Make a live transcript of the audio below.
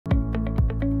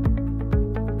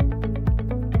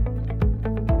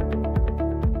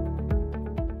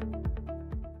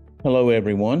Hello,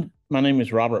 everyone. My name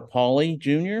is Robert Pauley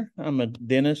Jr. I'm a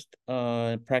dentist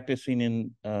practicing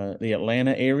in the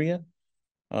Atlanta area.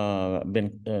 I've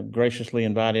been graciously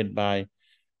invited by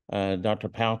Dr.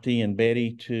 Pauley and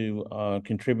Betty to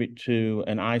contribute to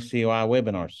an ICOI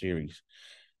webinar series.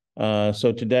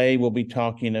 So today we'll be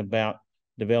talking about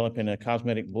developing a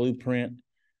cosmetic blueprint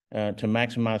to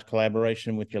maximize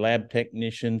collaboration with your lab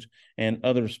technicians and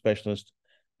other specialists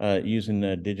using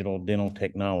digital dental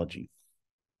technology.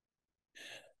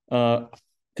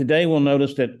 Today, we'll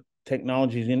notice that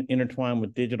technology is intertwined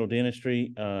with digital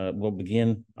dentistry. We'll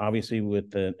begin, obviously,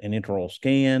 with an intraoral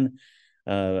scan,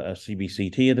 a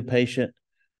CBCT of the patient.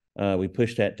 We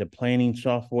push that to planning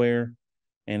software.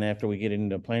 And after we get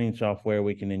into planning software,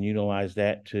 we can then utilize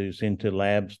that to send to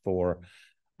labs for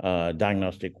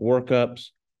diagnostic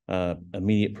workups,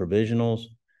 immediate provisionals.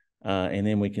 And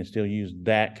then we can still use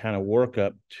that kind of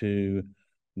workup to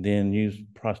then use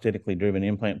prosthetically driven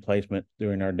implant placement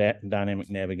during our dynamic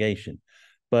navigation.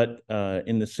 But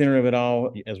in the center of it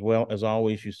all, as well as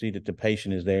always, you see that the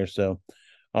patient is there. So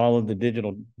all of the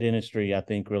digital dentistry, I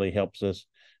think, really helps us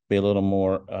be a little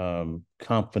more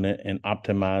confident and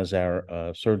optimize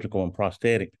our surgical and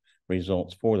prosthetic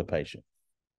results for the patient.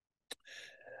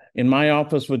 In my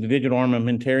office with the digital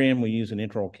armamentarium, we use an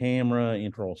intraoral camera,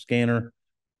 intraoral scanner.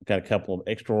 We've got a couple of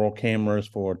extraoral cameras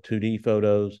for 2D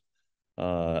photos,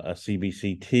 a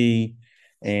CBCT,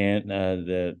 and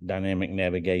the dynamic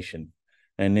navigation.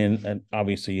 And then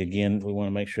obviously, again, we want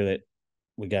to make sure that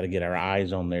we got to get our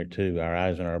eyes on there too. Our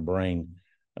eyes and our brain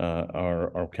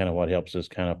are kind of what helps us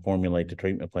kind of formulate the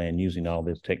treatment plan using all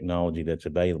this technology that's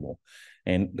available.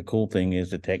 And the cool thing is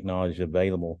the technology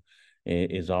available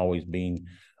is always being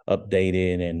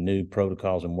updated, and new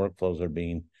protocols and workflows are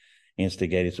being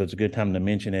instigated. So it's a good time to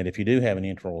mention that if you do have an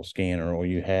intraoral scanner, or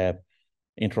you have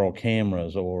intraoral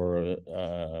cameras, or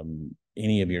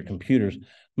any of your computers,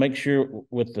 make sure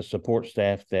with the support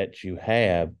staff that you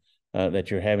have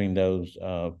that you're having those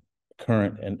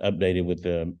current and updated with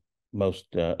the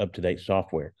most up-to-date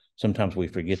software. Sometimes we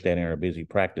forget that in our busy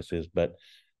practices, but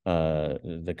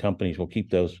the companies will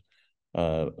keep those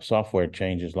software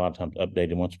changes a lot of times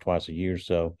updated once or twice a year,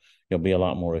 so you'll be a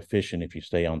lot more efficient if you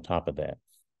stay on top of that.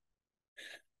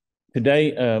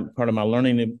 Today, part of my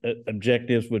learning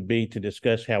objectives would be to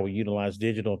discuss how we utilize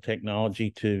digital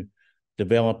technology to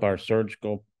develop our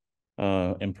surgical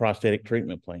and prosthetic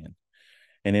treatment plan.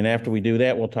 And then after we do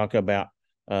that, we'll talk about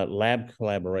lab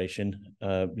collaboration,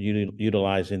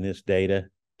 utilizing this data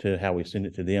to how we send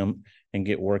it to them and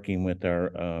get working with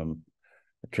our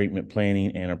treatment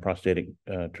planning and our prosthetic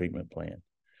treatment plan.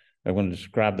 I'm going to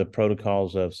describe the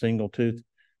protocols of single tooth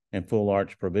and full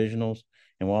arch provisionals.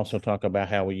 And we'll also talk about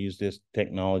how we use this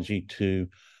technology to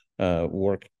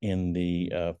work in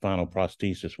the final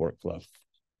prosthesis workflow.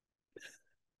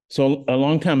 So a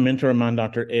longtime mentor of mine,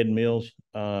 Dr. Ed Mills,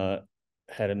 had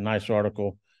a nice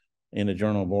article in the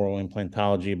Journal of Oral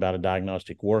Implantology about a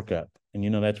diagnostic workup. And, you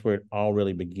know, that's where it all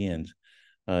really begins.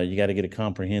 You got to get a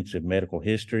comprehensive medical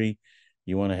history.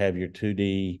 You want to have your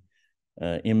 2D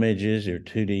images, your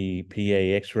 2D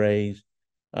PA x-rays.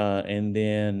 And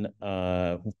then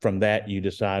from that, you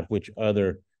decide which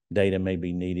other data may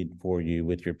be needed for you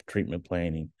with your treatment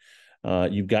planning.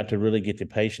 You've got to really get the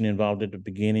patient involved at the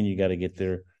beginning. You got to get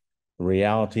their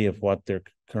reality of what their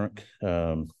current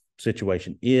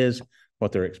situation is,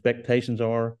 what their expectations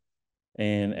are.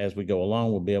 And as we go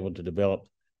along, we'll be able to develop,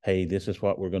 hey, this is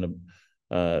what we're going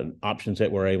to, options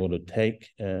that we're able to take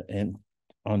and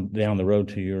on down the road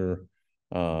to your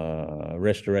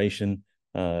restoration.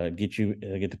 Get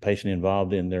the patient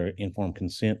involved in their informed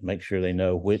consent, make sure they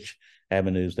know which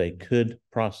avenues they could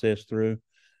process through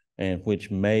and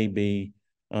which may be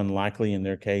unlikely in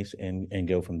their case, and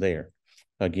go from there.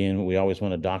 Again, we always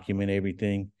want to document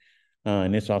everything.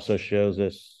 And this also shows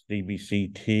us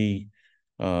CBCT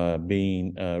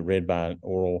being read by an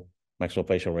oral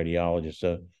maxillofacial radiologist.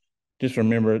 So just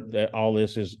remember that all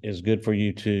this is good for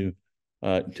you to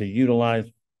utilize.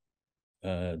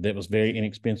 That was very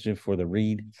inexpensive for the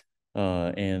read.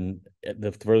 And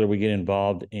the further we get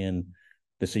involved in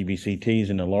the CBCTs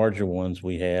and the larger ones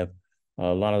we have,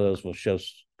 a lot of those will show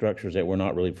structures that we're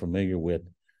not really familiar with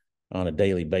on a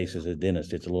daily basis as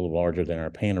dentists. It's a little larger than our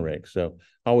Panorex. So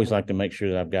I always like to make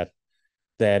sure that I've got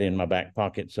that in my back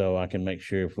pocket so I can make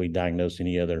sure if we diagnose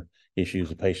any other issues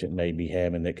the patient may be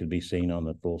having that could be seen on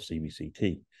the full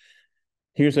CBCT.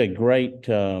 Here's a great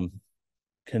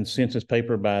consensus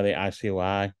paper by the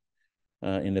ICOI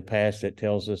in the past that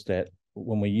tells us that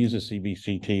when we use a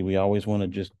CBCT, we always want to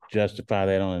just justify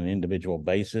that on an individual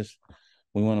basis.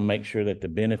 We want to make sure that the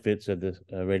benefits of the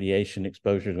radiation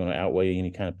exposure is going to outweigh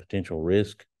any kind of potential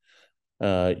risk.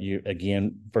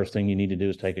 First thing you need to do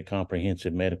is take a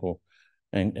comprehensive medical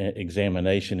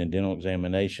examination and dental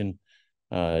examination.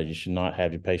 You should not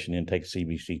have your patient in take a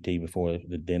CBCT before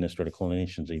the dentist or the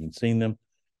clinicians even seen them.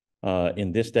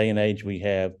 In this day and age, we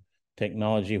have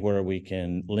technology where we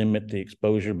can limit the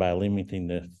exposure by limiting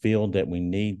the field that we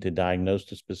need to diagnose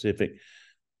the specific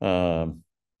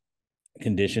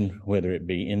condition, whether it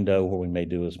be endo, where we may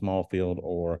do a small field,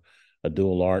 or a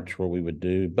dual arch, where we would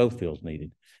do both fields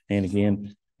needed. And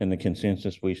again, in the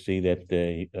consensus, we see that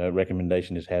the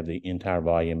recommendation is have the entire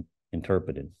volume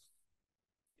interpreted.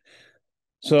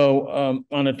 So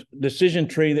on a decision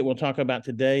tree that we'll talk about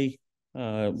today,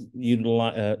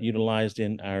 utilized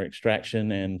in our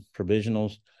extraction and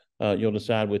provisionals, you'll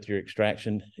decide with your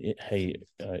extraction,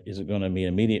 is it going to be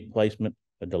immediate placement,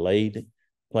 a delayed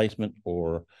placement,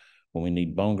 or when we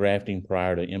need bone grafting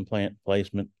prior to implant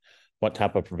placement? What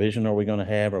type of provision are we going to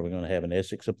have? Are we going to have an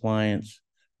Essex appliance,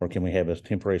 or can we have a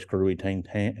temporary screw retained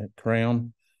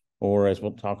crown? Or, as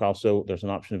we'll talk also, there's an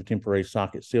option of temporary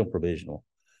socket seal provisional.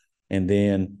 And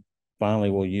then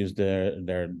finally, we'll use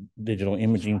their digital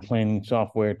imaging planning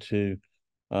software to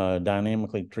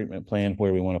dynamically treatment plan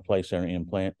where we want to place our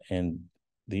implant and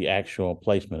the actual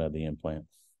placement of the implant.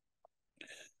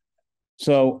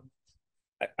 So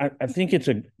I think it's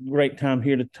a great time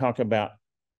here to talk about,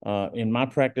 in my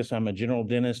practice, I'm a general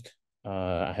dentist.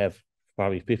 I have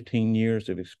probably 15 years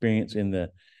of experience in the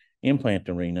implant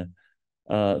arena.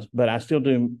 But I still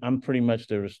do, I'm pretty much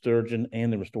the surgeon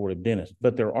and the restorative dentist.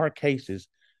 But there are cases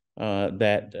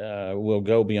that will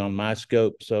go beyond my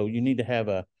scope. So you need to have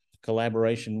a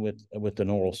collaboration with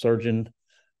an oral surgeon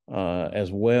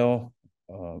as well.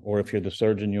 Or if you're the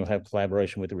surgeon, you'll have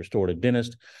collaboration with the restorative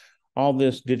dentist. All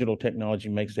this digital technology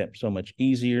makes that so much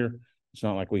easier. It's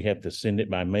not like we have to send it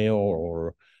by mail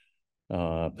or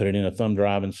put it in a thumb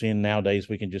drive and send. Nowadays,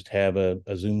 we can just have a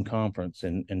Zoom conference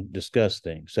and discuss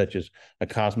things such as a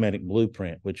cosmetic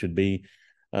blueprint, which would be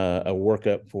a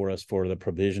workup for us for the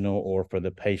provisional or for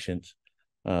the patient's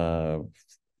final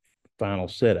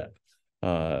setup.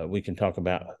 We can talk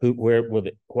about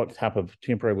what type of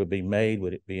temporary would be made.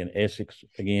 Would it be an Essex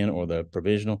again, or the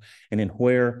provisional? And then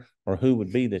where or who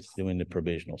would be that's doing the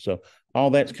provisional? So all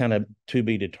that's kind of to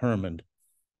be determined.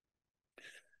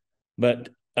 But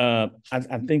I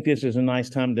think this is a nice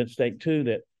time to state too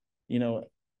that,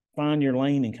 find your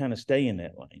lane and kind of stay in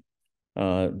that lane.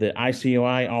 The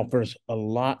ICOI offers a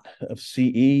lot of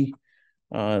CE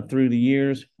through the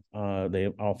years. They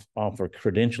offer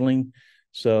credentialing,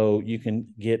 so you can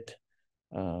get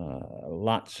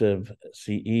lots of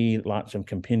CE, lots of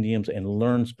compendiums, and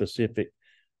learn specific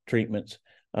treatments.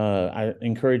 I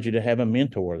encourage you to have a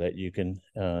mentor that you can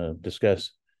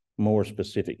discuss more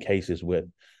specific cases with.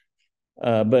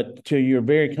 But till you're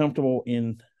very comfortable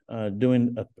in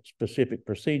doing a specific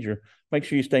procedure, make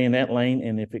sure you stay in that lane.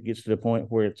 And if it gets to the point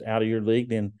where it's out of your league,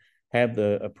 then have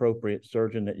the appropriate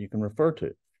surgeon that you can refer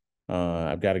to.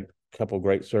 I've got a couple of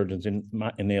great surgeons in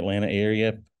the Atlanta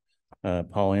area,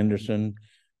 Paul Anderson,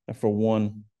 for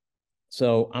one.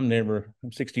 So I'm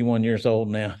 61 years old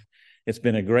now. It's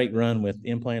been a great run with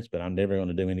implants, but I'm never going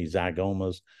to do any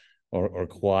zygomas or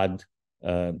quad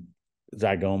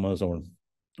zygomas or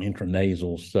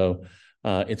intranasals. So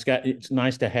it's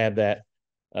nice to have that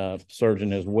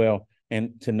surgeon as well,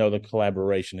 and to know the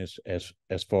collaboration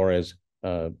as far as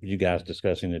you guys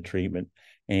discussing the treatment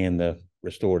and the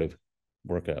restorative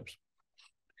workups.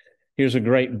 Here's a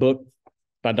great book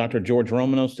by Dr. George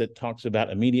Romanos that talks about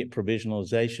immediate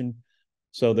provisionalization.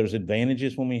 So there's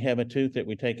advantages when we have a tooth that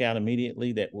we take out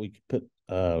immediately that we put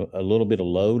a little bit of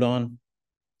load on.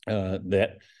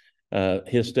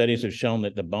 His studies have shown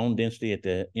that the bone density at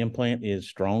the implant is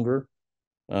stronger.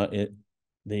 The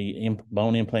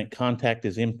bone implant contact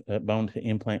bone to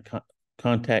implant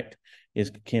contact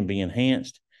can be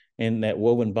enhanced, and that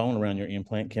woven bone around your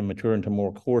implant can mature into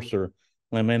more coarser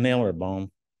lamellar bone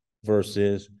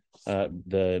versus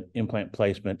the implant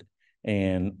placement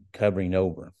and covering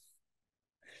over.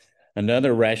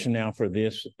 Another rationale for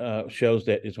this shows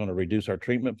that it's going to reduce our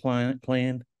treatment time.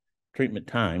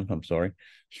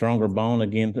 Stronger bone,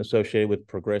 again, associated with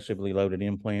progressively loaded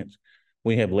implants.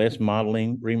 We have less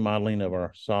remodeling of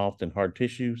our soft and hard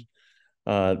tissues.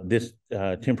 This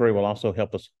temporary will also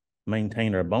help us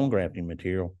maintain our bone grafting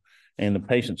material, and the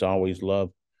patients always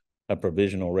love a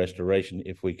provisional restoration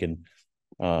if we can,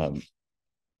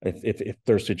 if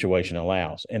their situation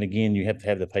allows. And again, you have to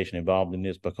have the patient involved in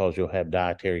this because you'll have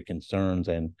dietary concerns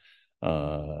and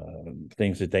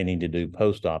things that they need to do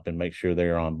post-op and make sure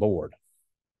they're on board.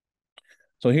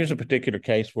 So here's a particular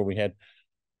case where we had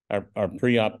our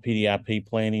pre-op PDIP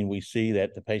planning. We see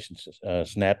that the patient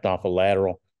snapped off a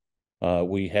lateral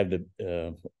We have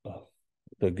the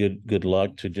good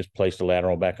luck to just place the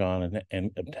lateral back on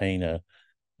and obtain a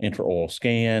intraoral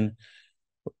scan.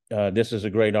 This is a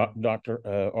great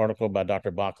article by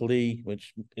Dr. Pauley,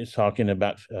 which is talking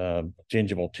about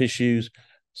gingival tissues.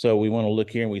 So we want to look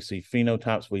here and we see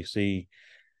phenotypes. We see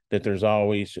that there's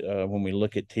always, when we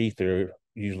look at teeth, they're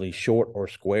usually short or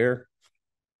square,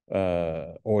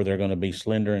 or they're going to be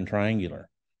slender and triangular.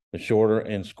 The shorter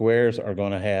and squares are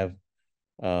going to have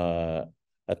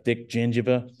a thick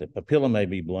gingiva. The papilla may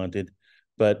be blunted,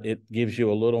 but it gives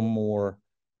you a little more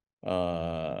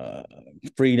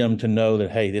freedom to know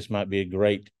that, hey, this might be a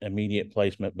great immediate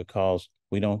placement because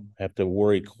we don't have to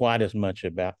worry quite as much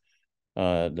about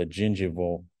the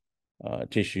gingival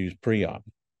tissues pre-op.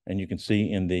 And you can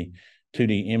see in the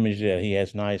 2D image that he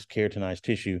has nice keratinized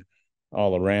tissue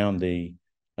all around the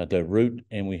root,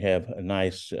 and we have a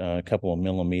nice couple of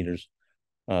millimeters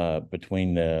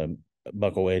between the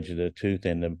buccal edge of the tooth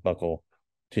and the buccal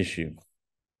tissue.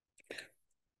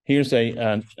 Here's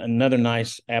another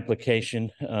nice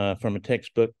application from a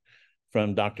textbook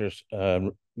from Drs.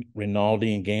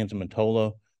 Rinaldi and Ganz and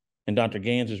Matolo. And Dr.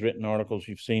 Ganz has written articles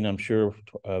you've seen, I'm sure,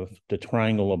 of the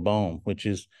triangle of bone, which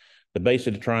is the base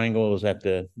of the triangle is at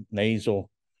the nasal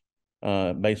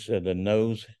base of the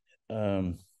nose.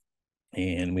 And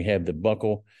we have the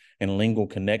buccal and lingual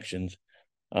connections.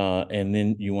 And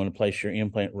then you want to place your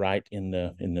implant right in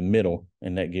the middle,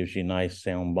 and that gives you a nice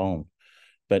sound bone.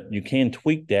 But you can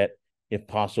tweak that if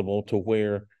possible to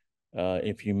where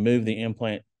if you move the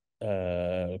implant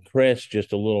crest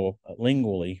just a little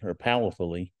lingually or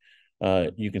palatally,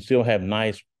 you can still have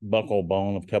nice buccal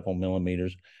bone of a couple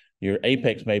millimeters. Your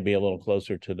apex may be a little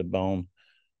closer to the bone,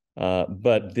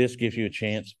 but this gives you a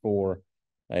chance for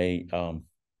a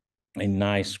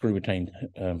nice screw retained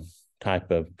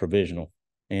type of provisional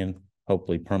and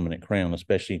hopefully permanent crown,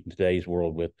 especially in today's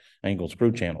world with angled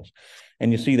screw channels.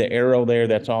 And you see the arrow there,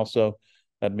 that's also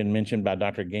been mentioned by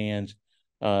Dr. Ganz.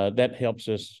 That helps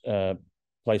us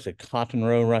place a cotton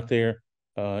row right there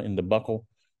in the buccal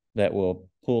that will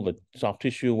pull the soft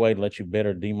tissue away to let you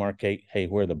better demarcate, hey,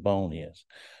 where the bone is.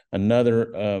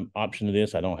 Another option to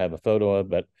this, I don't have a photo of,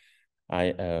 but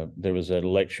there was a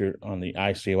lecture on the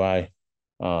ICOI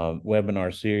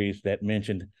webinar series that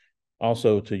mentioned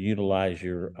also to utilize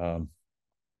your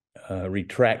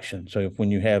retraction. So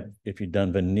if you've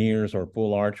done veneers or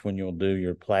full arch, when you'll do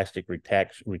your plastic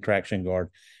retraction guard,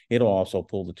 it'll also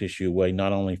pull the tissue away,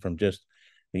 not only from just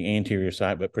the anterior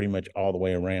side, but pretty much all the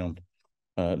way around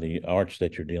the arch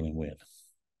that you're dealing with.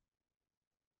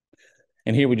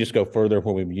 And here we just go further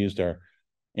where we've used our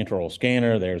intraoral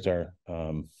scanner. There's our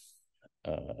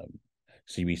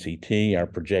CBCT, our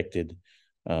projected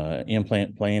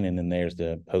implant plan, and then there's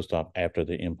the post-op after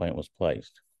the implant was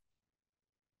placed.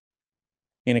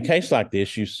 In a case like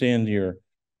this, you send your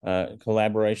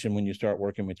collaboration when you start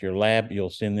working with your lab, you'll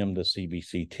send them the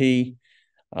CBCT.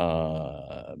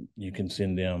 You can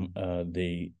send them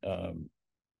the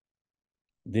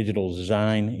digital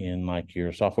design in like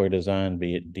your software design,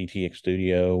 be it DTX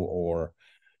Studio or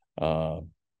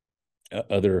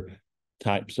other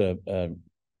types of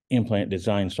implant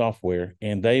design software,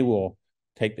 and they will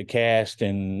take the cast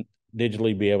and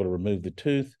digitally be able to remove the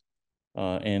tooth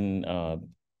and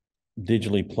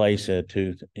digitally place a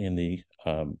tooth in the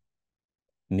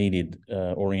needed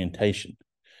orientation.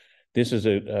 This is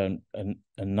a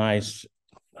nice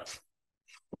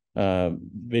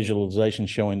visualization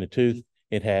showing the tooth.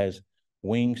 It has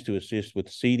wings to assist with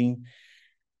seating.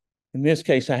 In this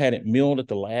case, I had it milled at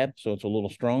the lab, so it's a little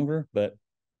stronger, but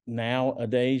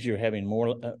nowadays you're having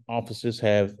more offices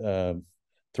have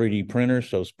 3D printers,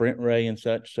 so Sprint Ray and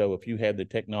such. So if you have the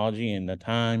technology and the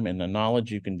time and the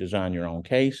knowledge, you can design your own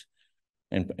case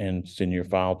and send your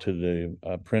file to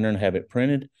the printer and have it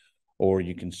printed, or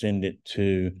you can send it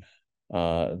to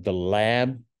the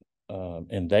lab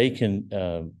and they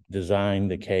can design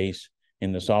the case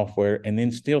in the software and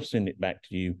then still send it back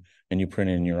to you and you print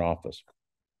it in your office.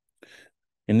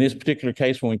 In this particular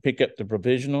case, when we pick up the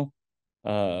provisional,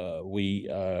 we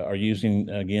are using,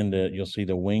 again, you'll see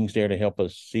the wings there to help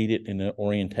us seat it in the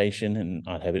orientation and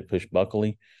not have it pushed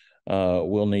buccally.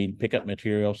 We'll need pickup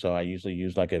material, so I usually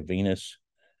use like a Venus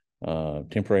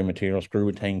temporary material, screw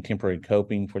retained temporary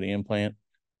coping for the implant,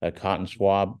 a cotton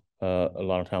swab. A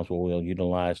lot of times we'll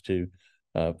utilize to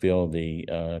fill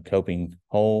the coping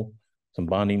hole, some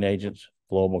bonding agents,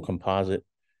 flowable composite,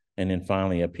 and then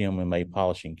finally a PMMA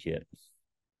polishing kit.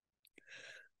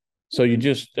 So you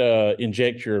just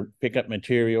inject your pickup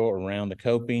material around the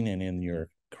coping and in your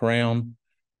crown.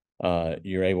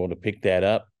 You're able to pick that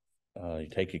up. You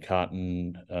take your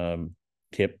cotton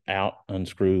tip out,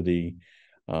 unscrew the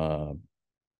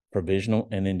provisional,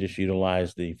 and then just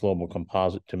utilize the flowable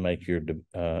composite to make your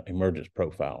emergence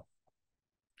profile.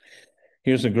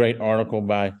 Here's a great article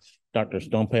by Dr.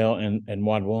 Stompel and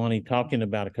Wadwani talking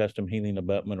about a custom healing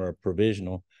abutment or a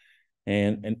provisional,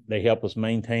 and they help us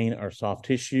maintain our soft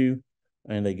tissue,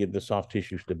 and they give the soft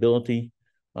tissue stability.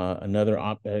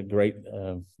 Another great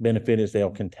benefit is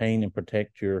they'll contain and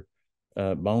protect your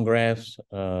bone grafts,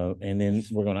 and then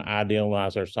we're going to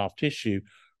idealize our soft tissue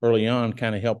early on,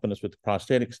 kind of helping us with the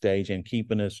prosthetic stage and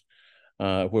keeping us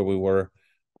where we were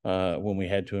when we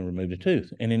had to remove the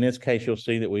tooth. And in this case, you'll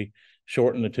see that we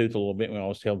shorten the tooth a little bit. We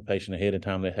always tell the patient ahead of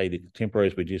time that, hey, the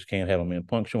temporaries, we just can't have them in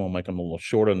function. We'll make them a little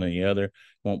shorter than the other.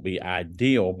 Won't be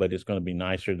ideal, but it's going to be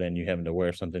nicer than you having to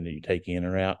wear something that you take in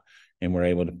or out, and we're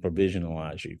able to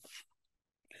provisionalize you.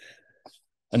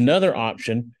 Another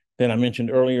option that I mentioned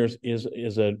earlier is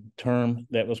a term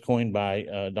that was coined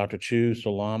by Dr. Chu,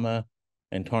 Salama,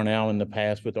 and Tarnow in the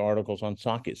past with articles on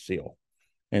socket seal.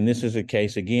 And this is a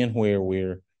case, again, where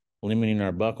we're limiting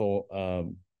our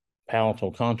buccal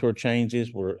palatal contour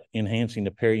changes. We're enhancing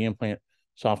the peri-implant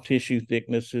soft tissue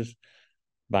thicknesses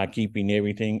by keeping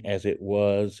everything as it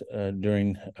was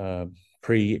during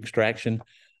pre-extraction.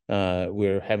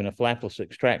 We're having a flapless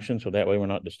extraction, so that way we're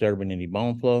not disturbing any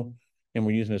bone flow. And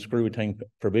we're using a screw retain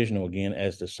provisional again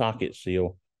as the socket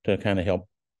seal to kind of help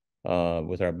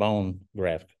with our bone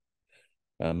graft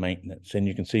maintenance. And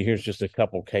you can see here's just a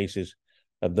couple cases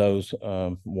of those.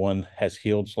 One has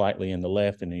healed slightly in the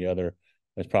left, and the other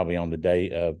is probably on the day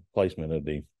of placement of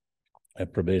the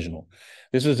provisional.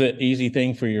 This is an easy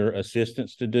thing for your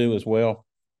assistants to do as well.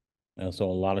 So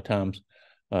a lot of times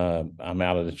I'm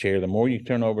out of the chair. The more you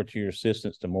turn over to your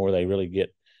assistants, the more they really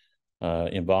get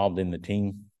involved in the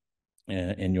team.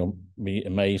 And you'll be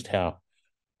amazed how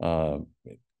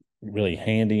really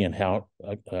handy and how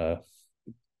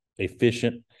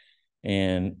efficient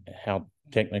and how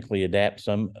technically adept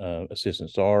some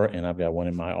assistants are. And I've got one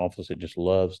in my office that just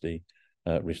loves the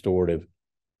restorative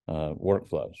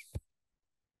workflows.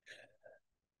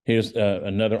 Here's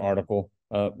another article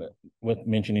with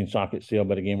mentioning socket seal,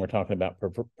 but again, we're talking about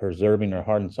preserving our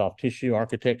hard and soft tissue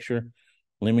architecture,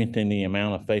 limiting the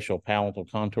amount of facial palatal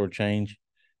contour change,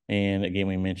 and again,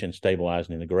 we mentioned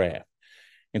stabilizing the graft.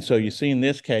 And so you see in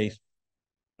this case,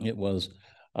 it was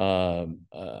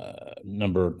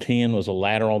number 10 was a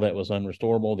lateral that was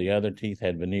unrestorable. The other teeth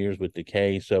had veneers with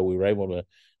decay. So we were able to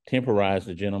temporize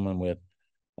the gentleman with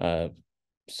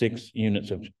 6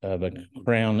 units of a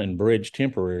crown and bridge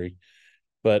temporary.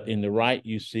 But in the right,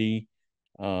 you see,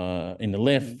 in the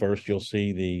left first, you'll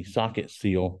see the socket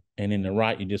seal. And in the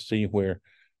right, you just see where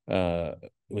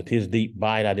with his deep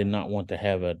bite, I did not want to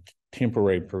have a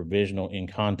temporary provisional in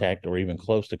contact or even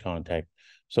close to contact.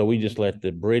 So we just let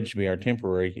the bridge be our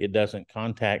temporary. It doesn't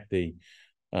contact the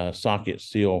socket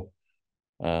seal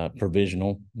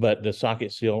provisional, but the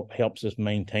socket seal helps us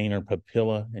maintain our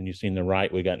papilla. And you see in the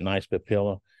right, we got nice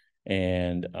papilla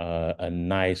and a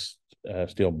nice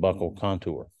still buccal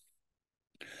contour.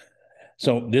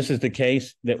 So this is the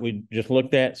case that we just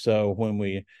looked at. So when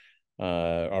we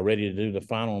are ready to do the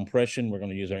final impression, we're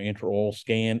going to use our intraoral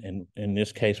scan. And in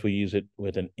this case, we use it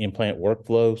with an implant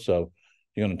workflow. So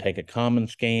you're going to take a common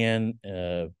scan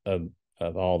of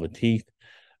all the teeth.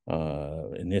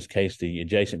 In this case, the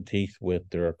adjacent teeth with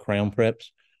their crown preps.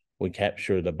 We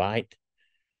capture the bite,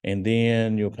 and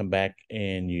then you'll come back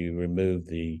and you remove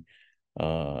the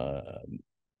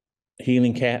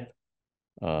healing cap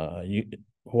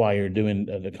while you're doing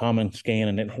the common scan,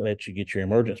 and it lets you get your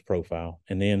emergence profile.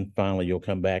 And then finally, you'll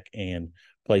come back and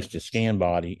place the scan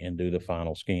body and do the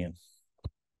final scan.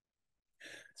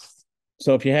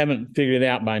 So if you haven't figured it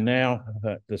out by now,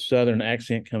 the Southern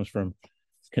accent comes from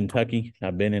Kentucky.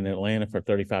 I've been in Atlanta for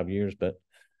 35 years, but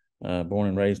born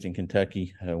and raised in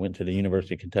Kentucky. I went to the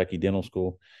University of Kentucky Dental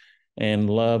School and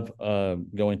love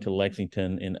going to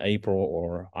Lexington in April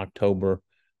or October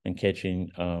and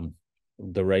catching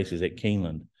the races at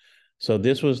Keeneland. So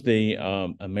this was the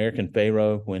American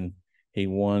Pharaoh when he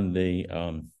won the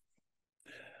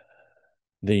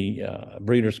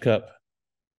Breeders' Cup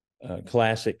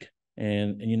Classic.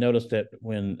 And you notice that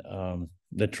when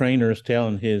the trainer is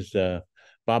telling his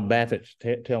Bob Baffitt's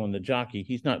telling the jockey,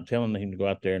 he's not telling him to go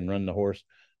out there and run the horse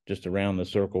just around the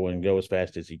circle and go as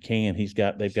fast as he can.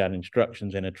 They've got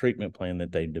instructions and a treatment plan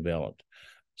that they've developed.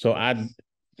 So I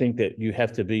think that you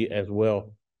have to be as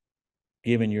well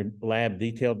given your lab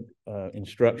detailed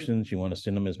instructions. You want to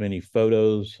send them as many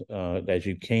photos as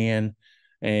you can,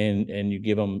 and you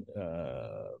give them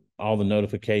all the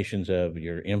notifications of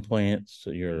your implants,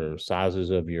 your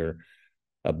sizes of your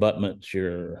abutments,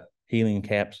 your healing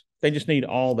caps. They just need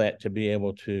all that to be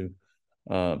able to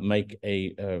make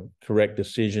a correct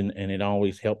decision, and it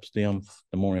always helps them.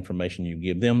 The more information you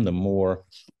give them, the more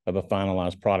of a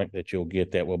finalized product that you'll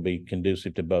get that will be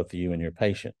conducive to both you and your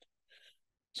patient.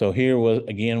 So here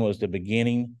was the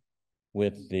beginning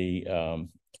with the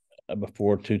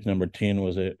before tooth number 10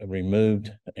 was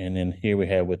removed, and then here we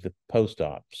have with the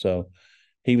post-op. So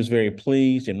he was very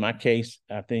pleased. In my case,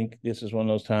 I think this is one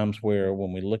of those times where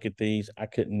when we look at these, I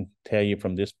couldn't tell you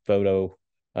from this photo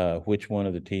which one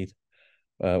of the teeth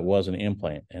was an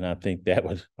implant. And I think that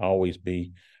would always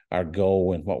be our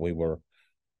goal and what we were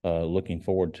looking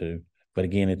forward to. But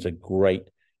again, it's a great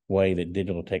way that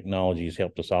digital technology has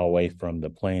helped us all the way from the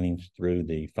planning through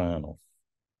the final.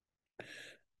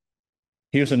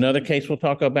 Here's another case we'll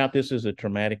talk about. This is a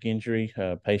traumatic injury.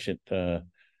 A patient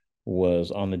was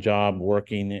on the job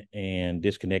working and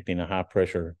disconnecting a high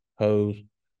pressure hose,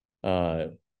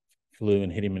 flew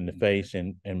and hit him in the face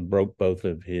and broke both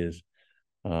of his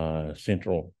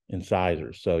central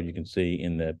incisors. So you can see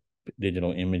in the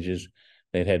digital images,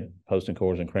 they'd had posting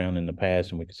cores and crown in the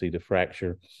past, and we can see the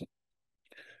fracture.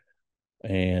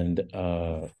 And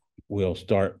we'll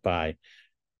start by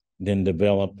then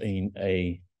developing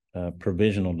a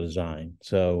provisional design.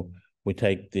 So we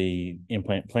take the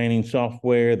implant planning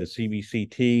software, the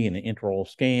CBCT, and the intraoral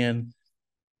scan,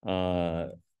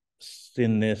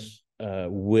 send this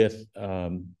with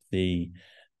the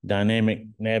dynamic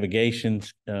navigation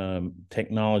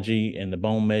technology and the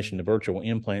bone mesh and the virtual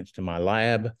implants to my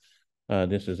lab.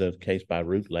 This is a case by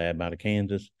Root Lab out of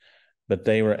Kansas, but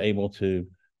they were able to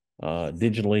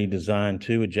digitally design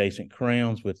 2 adjacent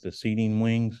crowns with the seating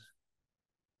wings.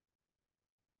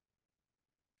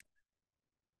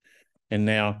 And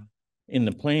now in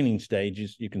the planning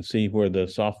stages, you can see where the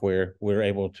software, we're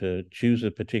able to choose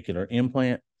a particular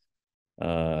implant.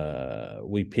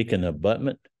 We pick an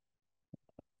abutment,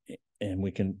 and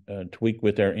we can tweak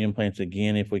with our implants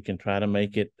again if we can try to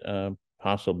make it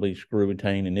possibly screw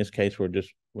retain. In this case, we're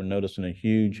noticing a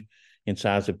huge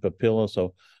incisive papilla.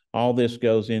 So all this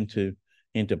goes into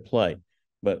play.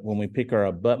 But when we pick our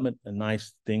abutment, a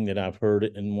nice thing that I've heard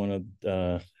in one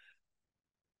of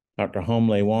Dr.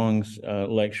 Homley Wong's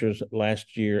lectures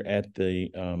last year at the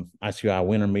ICOI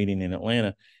winter meeting in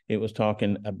Atlanta, it was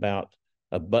talking about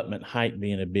abutment height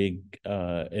being a big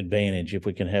advantage. If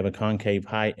we can have a concave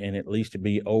height and at least to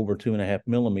be over 2.5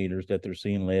 millimeters, that they're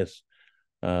seeing less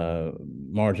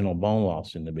marginal bone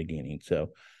loss in the beginning.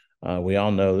 So we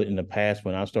all know that in the past,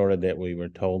 when I started, that we were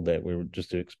told that we were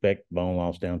just to expect bone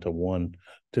loss down to 1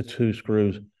 to 2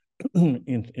 screws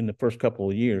in the first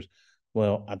couple of years.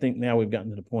 Well, I think now we've gotten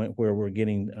to the point where we're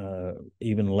getting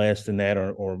even less than that,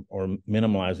 or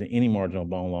minimizing any marginal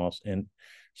bone loss. And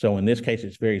so in this case,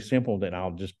 it's very simple that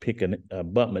I'll just pick an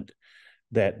abutment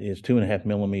that is 2.5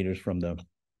 millimeters from the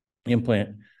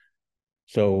implant.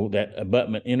 So that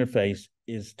abutment interface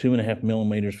is 2.5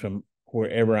 millimeters from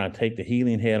wherever I take the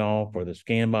healing head off or the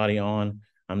scan body on.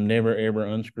 I'm never, ever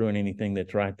unscrewing anything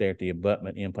that's right there at the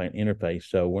abutment implant interface.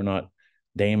 So we're not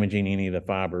damaging any of the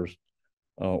fibers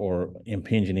or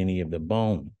impinging any of the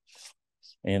bone.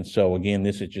 And so again,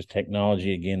 this is just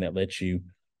technology again that lets you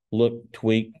look,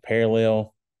 tweak,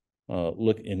 parallel.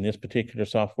 Look in this particular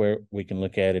software, we can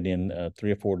look at it in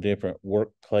 3 or 4 different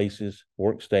work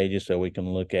stages. So we can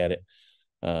look at it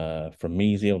from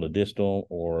mesial to distal,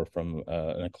 or from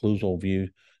an occlusal view,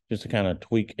 just to kind of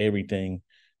tweak everything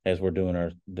as we're doing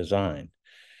our design.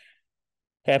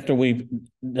 After we've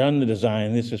done the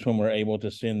design, this is when we're able to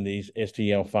send these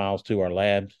STL files to our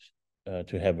labs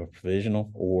to have a provisional,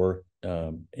 or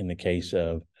in the case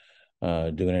of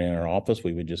doing it in our office,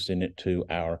 we would just send it to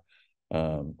our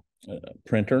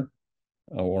printer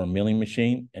or a milling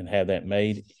machine and have that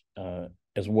made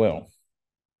as well.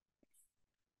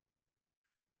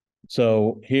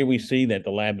 So here we see that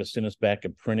the lab has sent us back a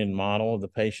printed model of the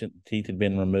patient. The teeth had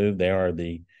been removed. They are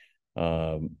the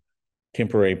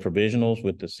temporary provisionals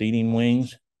with the seating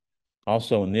wings.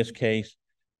 Also, in this case,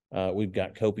 we've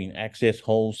got coping access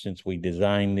holes, since we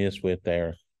designed this with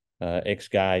our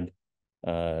X-Guide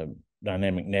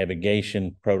dynamic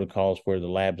navigation protocols, where the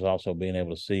lab's also being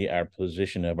able to see our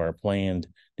position of our planned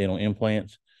dental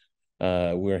implants.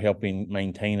 We're helping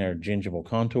maintain our gingival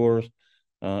contours.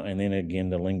 And then again,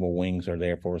 the lingual wings are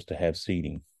there for us to have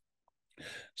seating.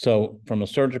 So from a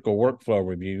surgical workflow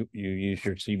review, you use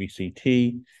your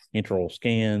CBCT, intraoral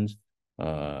scans,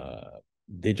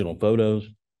 digital photos,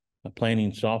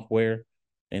 planning software,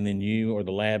 and then you or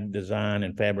the lab design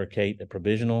and fabricate a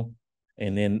provisional.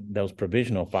 And then those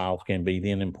provisional files can be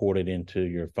then imported into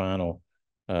your final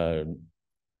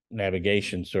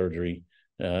navigation surgery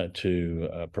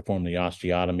to perform the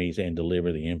osteotomies and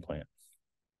deliver the implant.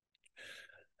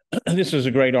 this is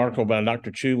a great article by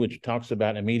Dr. Chu, which talks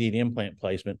about immediate implant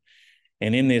placement.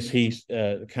 And in this, he's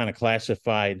kind of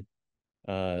classified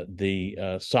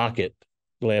the socket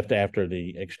left after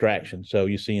the extraction. So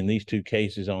you see in these two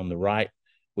cases on the right,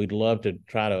 we'd love to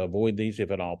try to avoid these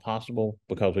if at all possible,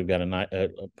 because we've got a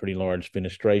pretty large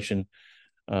fenestration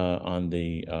on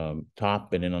the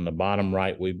top, and then on the bottom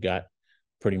right, we've got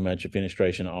pretty much a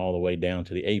fenestration all the way down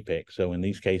to the apex. So in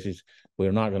these cases,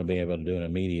 we're not going to be able to do an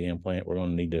immediate implant. We're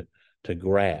going to need to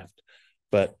graft.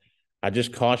 But I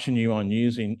just caution you on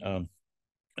using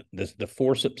the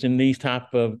forceps in these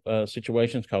type of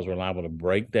situations, because we're liable to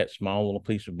break that small little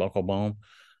piece of buccal bone.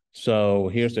 So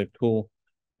here's a cool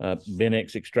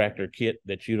Benex extractor kit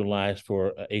that's utilized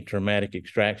for a traumatic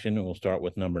extraction, and we'll start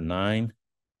with number 9.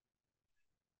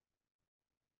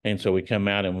 And so we come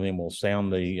out and then we'll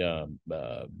sound the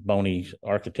bony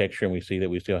architecture, and we see that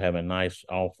we still have a nice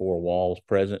all 4 walls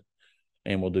present.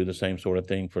 And we'll do the same sort of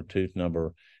thing for tooth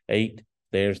number 8.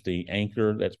 There's the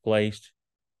anchor that's placed,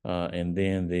 and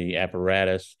then the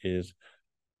apparatus is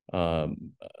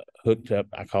hooked up.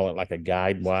 I call it like a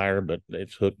guide wire, but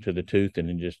it's hooked to the tooth and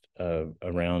then just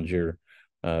around your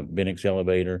Benex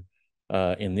elevator.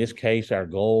 In this case, our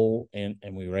goal, and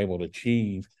we were able to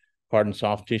achieve, hard and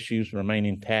soft tissues remain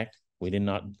intact. We did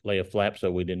not lay a flap, so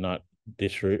we did not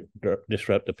disrupt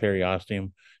the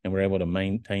periosteum, and we're able to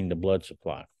maintain the blood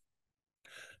supply.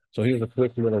 So here's a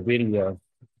quick little video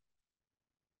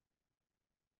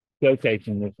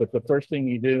showcasing this. But the first thing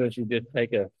you do is you just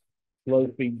take a slow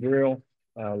feed drill.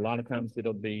 A lot of times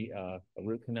it'll be a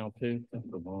root canal tooth.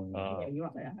 Or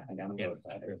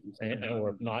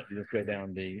if not, you just go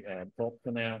down the pulp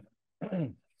canal.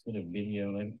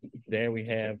 Video, and there we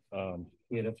have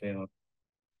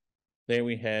there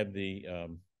we have the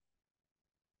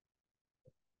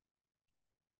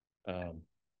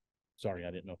sorry,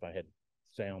 I didn't know if I had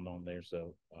sound on there,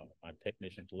 so my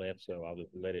technician's left, so I'll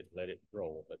just let it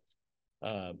roll. But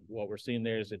what we're seeing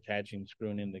there is attaching,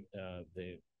 screwing in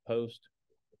the post,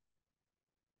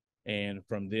 and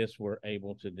from this we're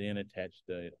able to then attach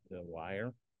the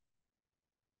wire.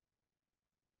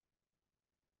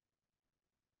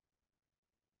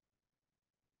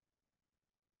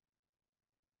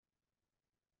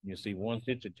 You see, once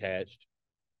it's attached,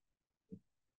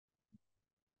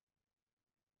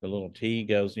 the little T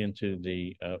goes into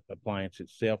the appliance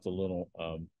itself. The little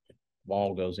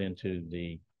ball goes into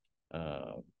the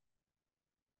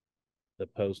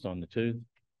post on the tooth.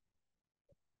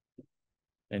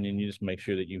 And then you just make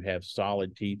sure that you have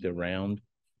solid teeth around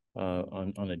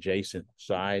on adjacent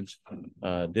sides.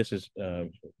 This is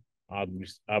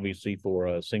obviously for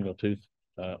a single tooth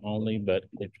only, but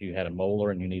if you had a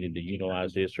molar and you needed to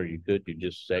utilize this, or you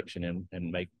just section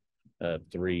and make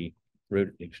 3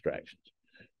 root extractions.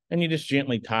 And you just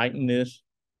gently tighten this,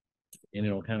 and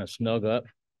it'll kind of snug up.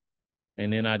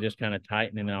 And then I just kind of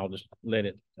tighten, and I'll just let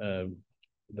it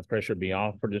the pressure be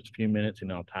off for just a few minutes,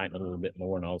 and I'll tighten a little bit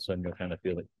more, and all of a sudden you'll kind of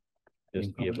feel it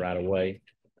just give right away.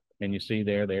 And you see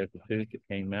there's the tooth that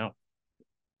came out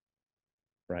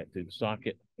right through the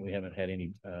socket. We haven't had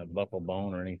any buccal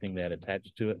bone or anything that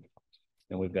attached to it.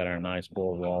 And we've got our nice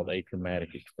 4-walled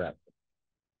atraumatic extractor.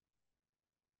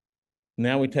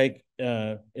 Now we take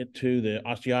it to the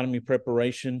osteotomy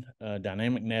preparation.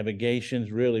 Dynamic navigation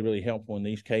is really, really helpful in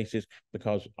these cases,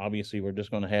 because obviously we're just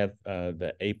going to have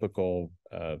the apical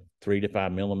 3 to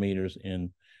 5 millimeters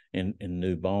in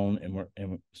new bone,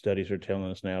 and studies are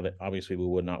telling us now that obviously we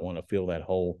would not want to fill that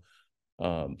whole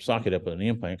socket up with an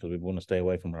implant, because we want to stay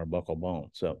away from our buccal bone.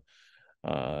 So,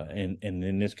 and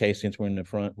in this case, since we're in the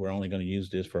front, we're only going to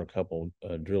use this for a couple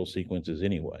drill sequences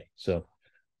anyway. So.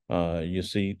 You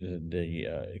see the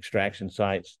extraction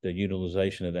sites, the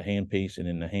utilization of the handpiece, and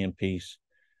in the handpiece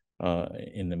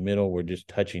in the middle, we're just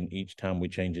touching each time we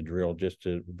change a drill, just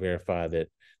to verify that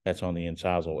that's on the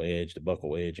incisal edge, the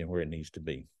buccal edge, and where it needs to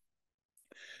be.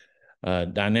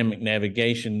 Dynamic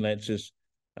navigation lets us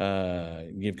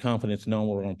give confidence knowing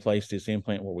we're going to place this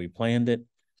implant where we planned it.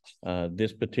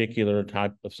 This particular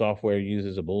type of software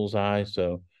uses a bullseye,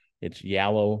 so it's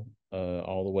yellow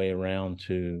all the way around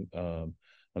to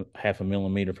 0.5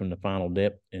 millimeter from the final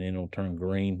depth, and then it'll turn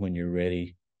green when you're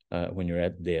ready, when you're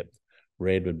at depth.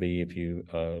 Red would be if you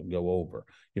go over.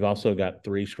 You've also got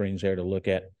 3 screens there to look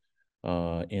at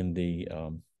in the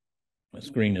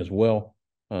screen as well.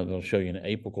 They'll show you an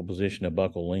apical position, a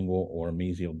buccal lingual, or a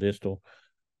mesial distal.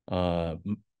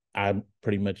 I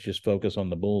pretty much just focus on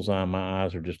the bullseye. My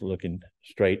eyes are just looking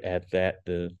straight at that.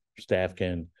 The staff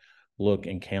can look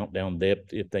and count down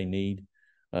depth if they need.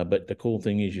 But the cool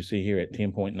thing is, you see here at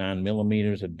 10.9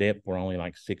 millimeters of depth, we're only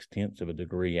like 0.6 of a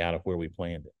degree out of where we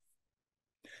planned it.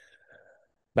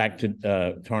 back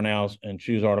to Tarnow's and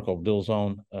Chu's article of dual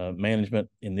zone management.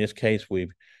 In this case, we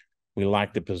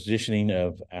like the positioning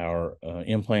of our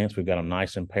implants. We've got them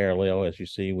nice and parallel, as you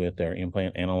see with our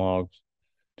implant analogs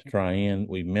to try in.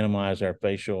 We've minimized our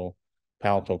facial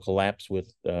palatal collapse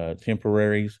with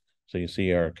temporaries. So you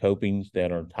see our copings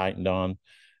that are tightened on.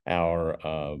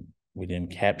 We then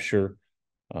capture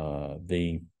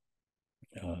the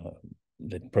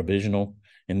provisional.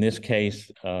 In this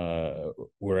case,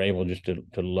 we're able just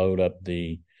to load up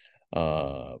the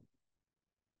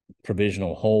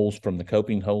provisional holes from the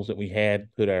coping holes that we had,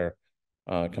 put our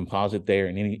composite there,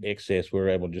 and any excess we're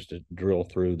able just to drill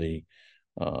through the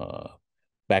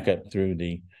back up through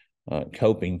the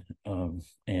coping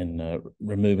and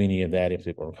remove any of that if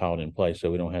it were caught in place,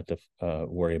 so we don't have to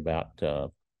worry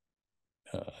about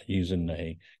using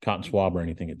a cotton swab or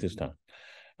anything at this time.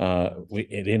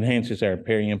 It enhances our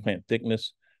peri-implant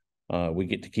thickness. We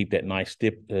get to keep that nice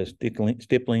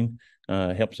stippling,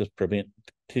 helps us prevent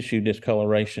tissue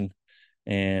discoloration.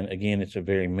 And again, it's a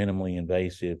very minimally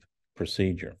invasive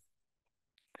procedure.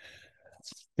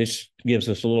 This gives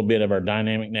us a little bit of our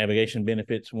dynamic navigation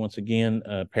benefits. Once again,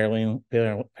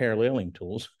 paralleling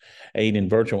tools aid in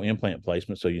virtual implant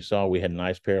placement. So you saw we had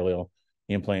nice parallel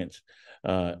implants.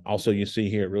 Also, you see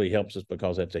here, it really helps us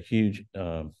because that's a huge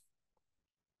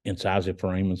incisive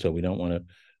frame, and so we don't want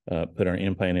to put our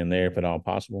implant in there if at all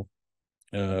possible.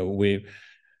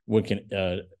 We can,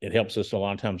 it helps us a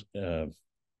lot of times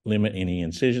limit any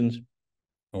incisions,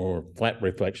 or flap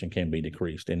reflection can be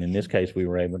decreased. And in this case, we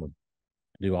were able to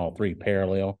do all three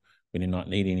parallel. We did not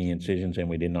need any incisions, and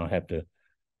we did not have to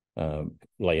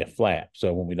lay a flap.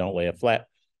 So when we don't lay a flap,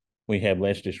 we have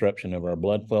less disruption of our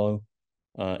blood flow.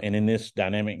 And in this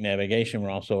dynamic navigation,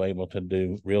 we're also able to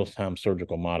do real-time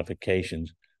surgical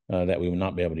modifications that we would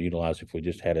not be able to utilize if we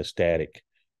just had a static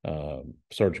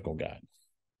surgical guide.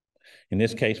 In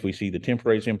this case, we see the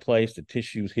temporaries in place, the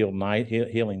tissues healing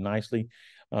nicely.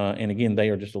 And again, they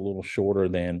are just a little shorter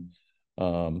than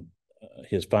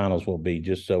his finals will be,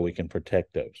 just so we can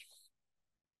protect those.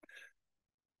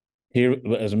 Here,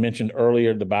 as I mentioned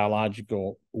earlier, the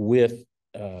biological width,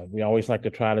 we always like to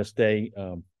try to stay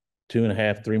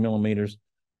 2.5, 3 millimeters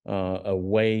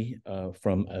away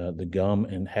from the gum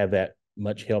and have that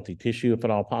much healthy tissue if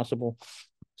at all possible.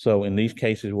 So in these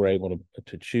cases, we're able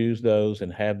to choose those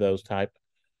and have those type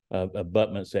of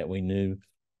abutments that we knew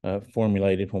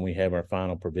formulated when we have our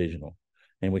final provisional.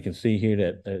 And we can see here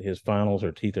that his finals,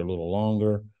 our teeth are a little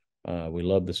longer. We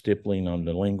love the stippling on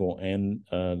the lingual and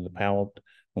the palate.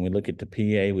 When we look at the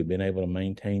PA, we've been able to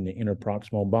maintain the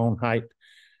interproximal bone height,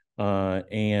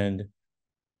 and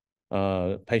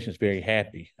patient's very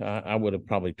happy. I would have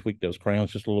probably tweaked those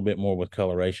crowns just a little bit more with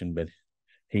coloration, but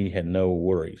he had no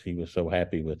worries. He was so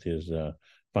happy with his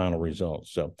final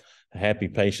results. So a happy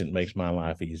patient makes my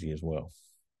life easy as well.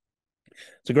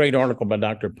 It's a great article by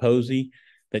Dr. Posey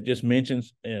that just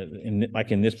mentions,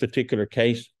 like in this particular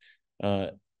case,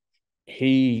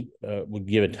 he would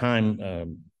give a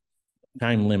time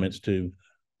limits to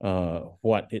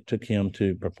what it took him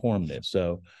to perform this.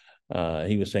 So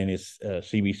he was saying his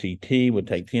CBCT would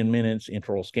take 10 minutes,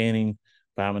 intraoral scanning,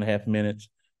 5.5 minutes.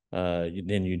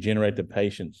 Then you generate the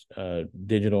patient's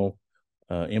digital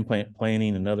implant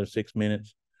planning, another 6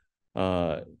 minutes.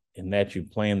 In that you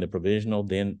plan the provisional,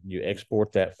 then you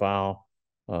export that file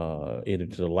either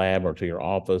to the lab or to your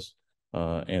office,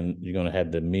 and you're going to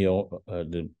have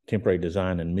the temporary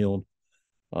design and milled.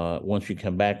 Once you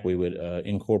come back, we would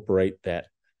incorporate that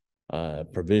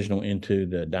provisional into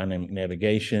the dynamic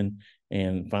navigation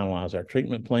and finalize our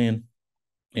treatment plan.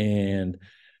 And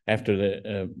after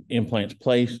the implant's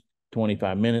placed,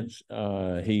 25 minutes,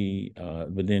 he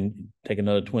would then take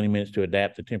another 20 minutes to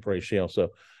adapt the temporary shell. So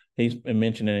he's been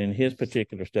mentioning in his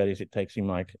particular studies, it takes him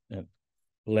like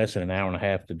less than an hour and a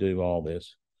half to do all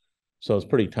this. So it's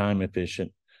pretty time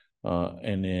efficient.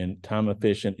 And then time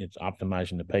efficient, it's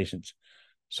optimizing the patient's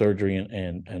surgery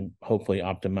and hopefully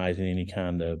optimizing any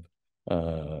kind of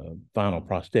final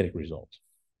prosthetic results.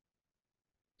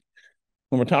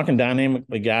 When we're talking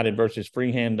dynamically guided versus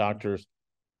freehand, doctors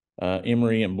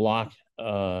Emery and Block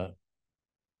have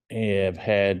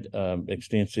had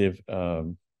extensive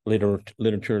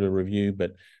literature to review,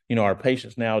 but our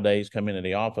patients nowadays come into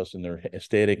the office and they're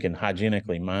aesthetic and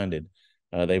hygienically minded.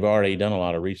 They've already done a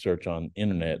lot of research on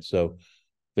internet, so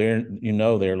they're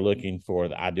looking for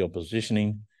the ideal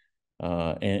positioning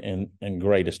and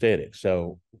great aesthetics.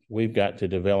 So we've got to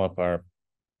develop our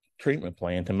treatment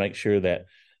plan to make sure that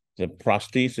the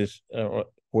prosthesis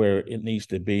where it needs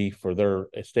to be for their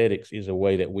aesthetics is a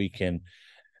way that we can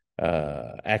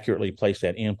accurately place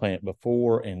that implant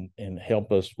before and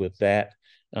help us with that.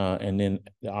 And then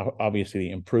obviously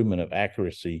the improvement of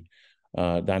accuracy.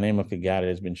 Dynamically guided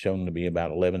has been shown to be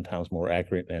about 11 times more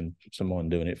accurate than someone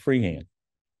doing it freehand.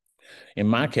 In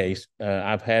my case,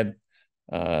 I've had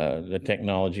the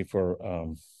technology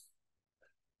for,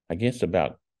 I guess,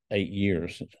 about 8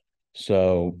 years.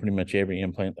 So pretty much every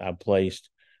implant I place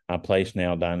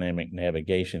now dynamic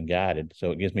navigation guided.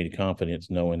 So it gives me the confidence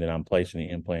knowing that I'm placing the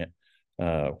implant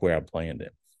where I planned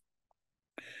it.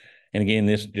 And again,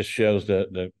 this just shows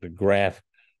the graph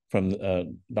from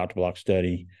the Dr. Block's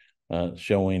study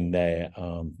showing that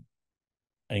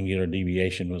angular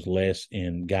deviation was less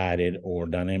in guided or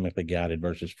dynamically guided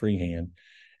versus freehand.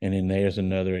 And then there's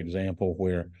another example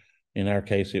where in our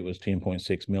case, it was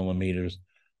 10.6 millimeters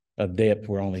of depth.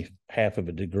 We're only half of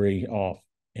a degree off.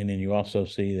 And then you also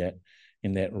see that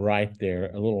in that right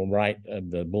there, a little right of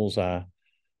the bullseye,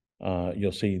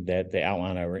 you'll see that the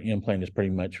outline of our implant is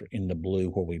pretty much in the blue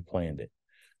where we planned it.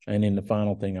 And then the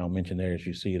final thing I'll mention there is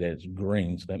you see that it's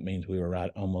green. So that means we were right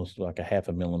almost like a half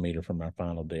a millimeter from our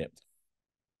final depth.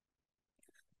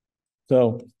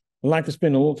 So I'd like to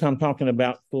spend a little time talking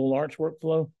about full arch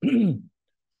workflow. And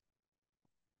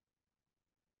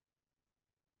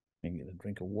get a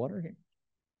drink of water here.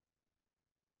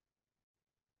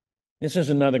 This is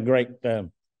another great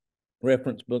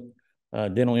reference book,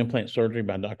 Dental Implant Surgery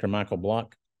by Dr. Michael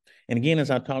Block. And again,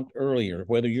 as I talked earlier,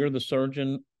 whether you're the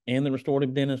surgeon and the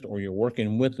restorative dentist or you're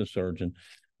working with the surgeon,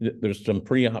 there's some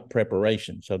pre-op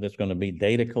preparation. So there's going to be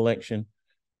data collection.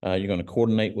 You're going to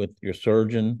coordinate with your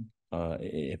surgeon.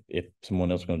 If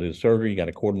someone else is going to do the surgery, you got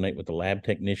to coordinate with the lab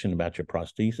technician about your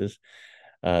prosthesis,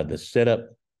 the setup,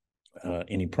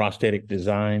 any prosthetic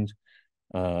designs,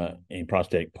 any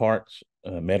prosthetic parts,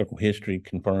 medical history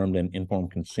confirmed, and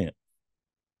informed consent.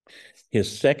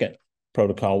 His second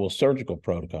protocol was surgical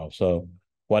protocol. So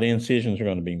what incisions are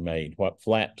going to be made, what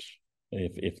flaps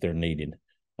if they're needed,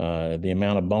 the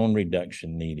amount of bone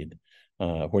reduction needed,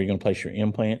 where you're going to place your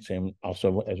implants, and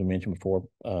also, as we mentioned before,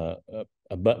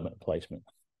 abutment placement.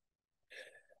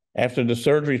 After the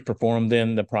surgery is performed,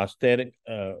 then the prosthetic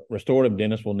restorative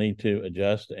dentist will need to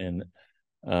adjust and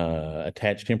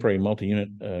attach temporary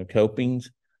multi-unit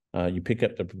copings. You pick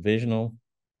up the provisional.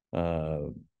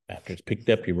 After it's picked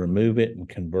up, you remove it and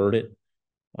convert it,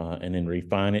 and then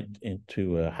refine it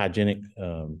into a hygienic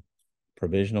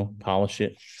provisional, polish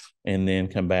it, and then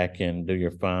come back and do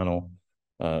your final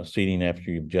seating after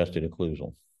you've adjusted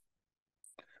occlusal.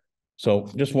 So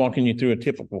just walking you through a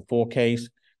typical full case,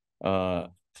 we'll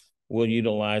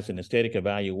utilize an aesthetic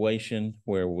evaluation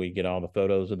where we get all the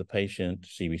photos of the patient,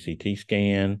 CBCT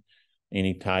scan,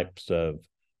 any types of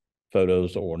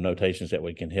photos or notations that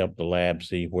we can help the lab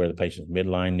see where the patient's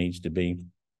midline needs to be,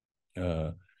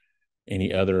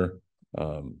 any other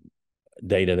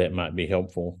data that might be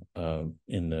helpful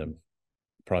in the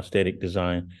prosthetic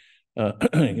design.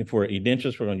 If we're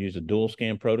edentulous, we're going to use a dual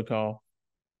scan protocol.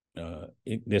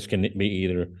 This can be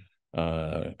either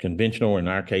conventional, or in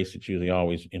our case, it's usually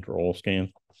always intraoral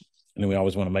scan. And then we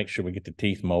always want to make sure we get the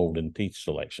teeth mold and teeth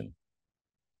selection.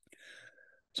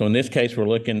 So in this case, we're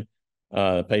looking,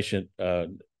 the patient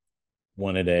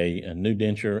wanted a new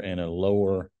denture and a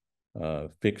lower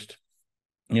fixed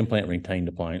implant retained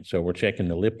appliance. So we're checking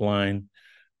the lip line.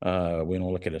 We're going to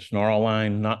look at a snarl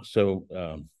line, not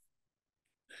so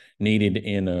needed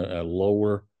in a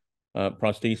lower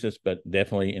prosthesis, but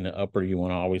definitely in the upper. You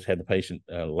want to always have the patient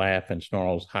laugh and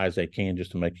snarl as high as they can,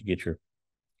 just to make you get your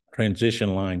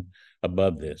transition line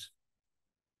above this.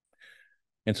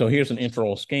 And so here's an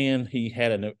intraoral scan. He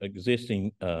had an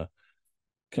existing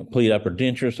complete upper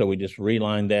denture, so we just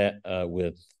relined that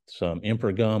with some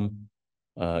Improgum.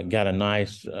 Got a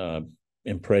nice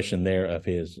impression there of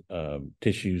his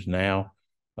tissues now.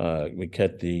 We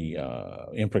cut the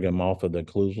Improgum off of the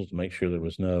occlusals to make sure there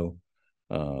was no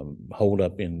hold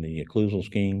up in the occlusal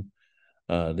scheme.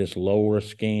 This lower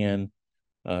scan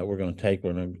we're going to take,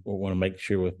 we want to make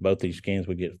sure with both these scans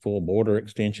we get full border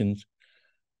extensions.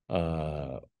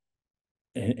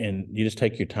 And you just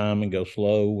take your time and go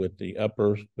slow with the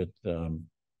uppers. With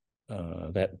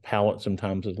that palette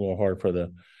sometimes is a little hard for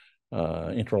the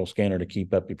intraoral scanner to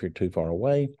keep up if you're too far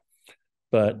away.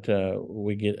 But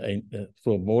we get a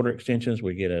full border extensions,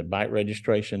 we get a bite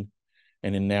registration,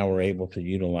 and then now we're able to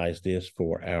utilize this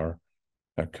for our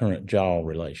current jaw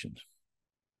relations.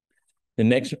 The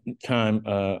next time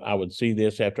I would see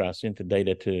this after I sent the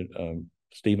data to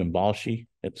Stephen Balshi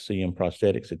at CM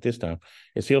Prosthetics at this time,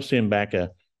 is he'll send back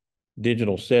a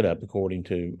digital setup according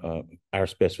to our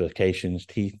specifications,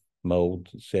 teeth,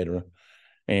 molds, etc.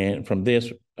 And from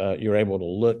this, you're able to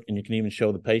look, and you can even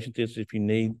show the patient this if you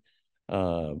need.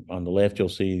 On the left, you'll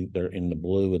see they're in the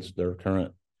blue, it's their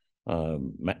current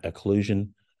occlusion.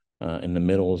 In the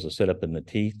middle is the setup in the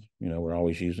teeth. You know, we're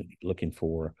always looking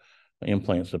for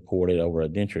implant supported over a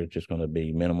denture. It's just going to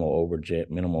be minimal overjet,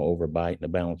 minimal overbite, and a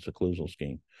balanced occlusal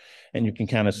scheme. And you can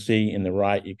kind of see in the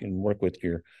right, you can work with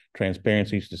your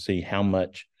transparencies to see how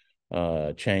much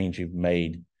change you've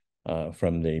made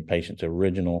from the patient's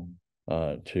original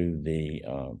to the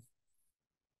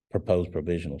proposed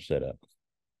provisional setup.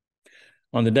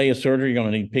 On the day of surgery, you're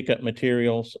going to need pickup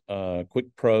materials.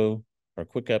 Quick Pro or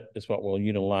Quick Up is what we'll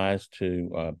utilize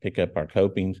to pick up our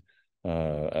copings,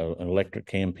 an electric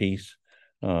cam piece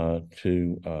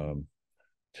to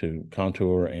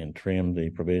contour and trim the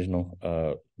provisional,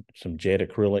 some jet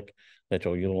acrylic that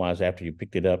you'll utilize after you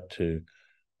picked it up to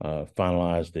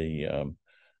finalize the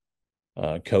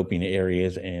coping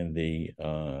areas and the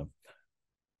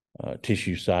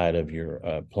tissue side of your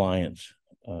appliance.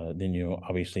 Then you'll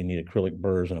obviously need acrylic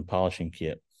burrs and a polishing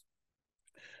kit.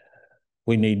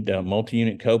 We need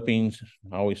multi-unit copings.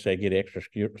 I always say get extra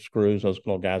screws. Those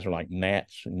little guys are like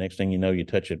gnats. Next thing you know, you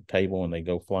touch a table and they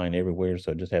go flying everywhere.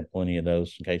 So just have plenty of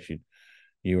those in case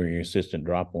you or your assistant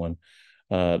drop one.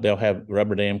 They'll have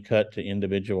rubber dam cut to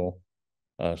individual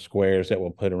squares that we'll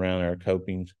put around our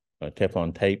copings,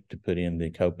 Teflon tape to put in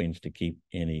the copings to keep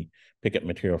any pickup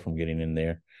material from getting in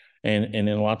there. And then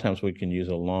a lot of times we can use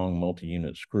a long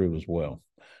multi-unit screw as well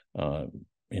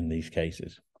in these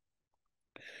cases.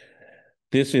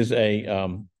 This is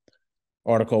a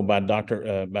article by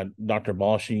Dr.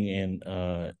 Balshi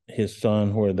and his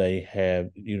son, where they have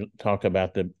talk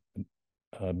about the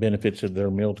benefits of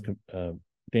their milled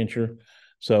denture.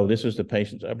 So this is the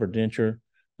patient's upper denture.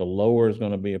 The lower is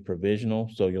going to be a provisional.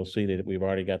 So you'll see that we've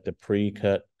already got the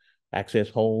pre-cut access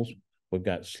holes. We've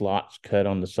got slots cut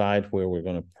on the side where we're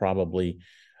going to probably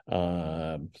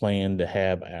plan to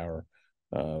have our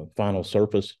final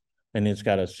surface. And it's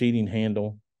got a seating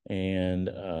handle and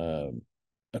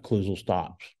occlusal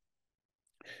stops.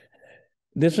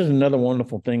 This is another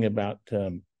wonderful thing about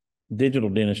digital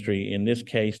dentistry. In this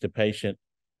case, the patient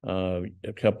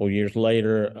a couple of years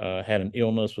later had an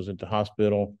illness, was at the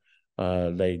hospital.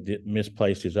 They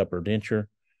misplaced his upper denture.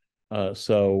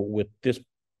 So with this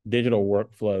digital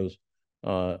workflows,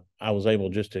 I was able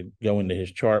just to go into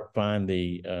his chart, find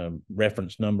the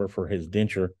reference number for his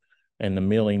denture and the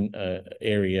milling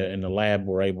area, and the lab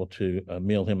were able to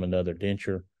mill him another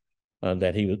denture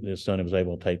that his son was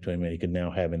able to take to him and he could now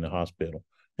have in the hospital,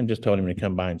 and just told him to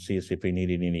come by and see us if he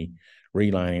needed any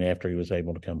relining after he was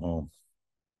able to come home.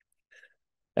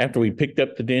 After we picked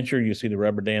up the denture, you see the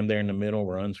rubber dam there in the middle.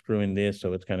 We're unscrewing this,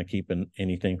 so it's kind of keeping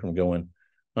anything from going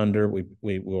under. We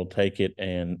will take it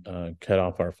and cut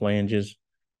off our flanges,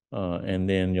 and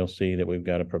then you'll see that we've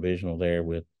got a provisional there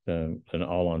with an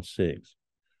all-on-6.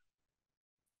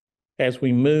 As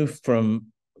we move from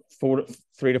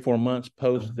 3 to 4 months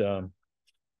post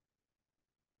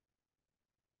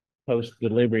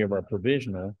delivery of our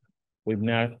provisional, we've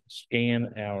now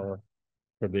scanned our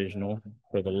provisional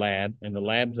for the lab, and the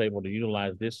lab's able to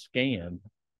utilize this scan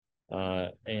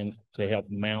and to help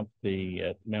mount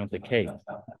the case.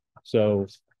 So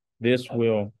this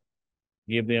will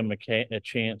give them a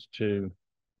chance to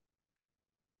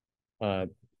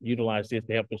utilize this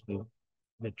to help us to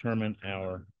determine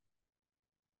our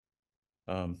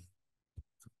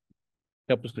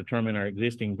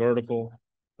existing vertical,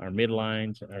 our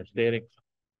midlines, our aesthetics.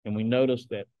 And we notice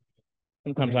that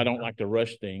sometimes I don't like to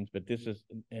rush things, but this is,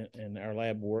 and our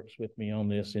lab works with me on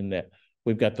this, in that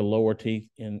we've got the lower teeth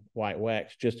in white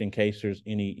wax just in case there's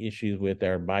any issues with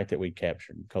our bite that we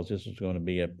captured, because this is going to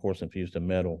be a porcelain fused to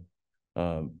metal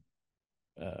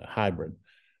hybrid.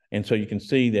 And so you can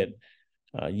see that,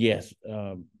 yes,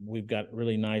 we've got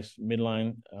really nice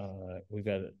midline. We've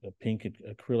got a pink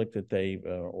acrylic that they,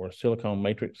 or silicone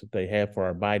matrix that they have for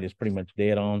our bite is pretty much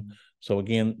dead on. So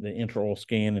again, the intraoral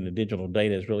scan and the digital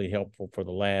data is really helpful for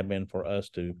the lab and for us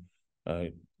to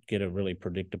get a really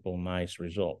predictable, nice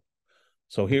result.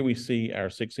 So here we see our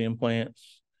 6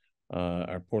 implants,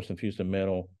 our porcelain fused to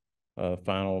metal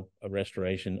final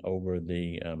restoration over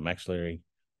the maxillary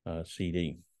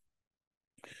CD.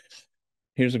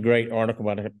 Here's a great article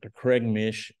by Dr. Craig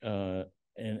Mish, and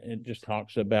it just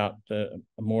talks about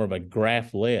more of a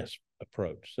graft-less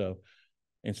approach. So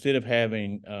instead of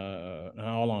having an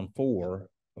all-on-4,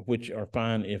 which are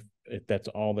fine if that's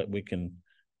all that we can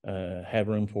have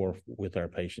room for with our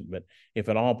patient, but if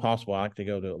at all possible, I like to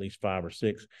go to at least 5 or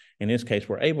 6. In this case,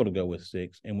 we're able to go with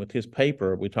 6. And with his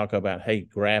paper, we talk about, hey,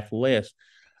 graft-less.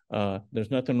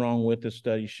 There's nothing wrong with the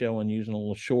study showing using a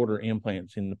little shorter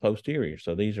implants in the posterior.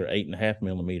 So these are 8.5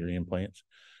 millimeter implants.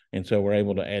 And so we're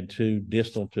able to add 2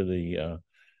 distal to the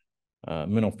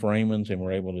mental foramens, and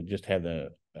we're able to just have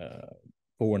the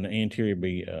for an anterior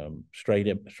be straight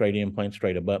implant,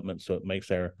 straight abutment, so it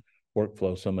makes our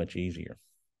workflow so much easier.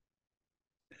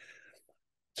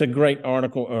 It's a great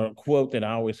article or quote that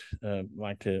I always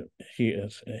like to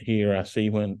hear. I see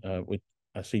when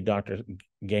I see Dr.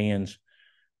 Gans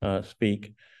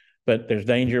speak, but there's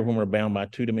danger when we're bound by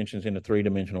 2 dimensions in a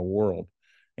 3-dimensional world.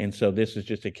 And so this is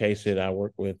just a case that I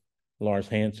work with Lars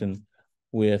Hansen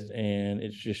with, and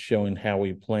it's just showing how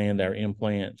we planned our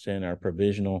implants and our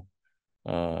provisional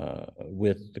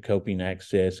with the coping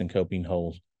access and coping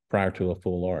holes prior to a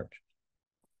full arch.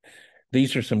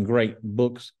 These are some great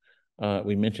books.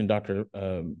 We mentioned Dr.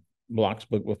 Block's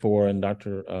book before, and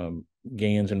Dr.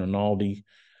 Gans and Rinaldi.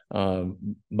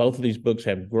 Both of these books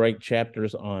have great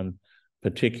chapters on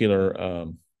particular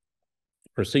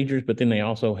procedures, but then they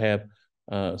also have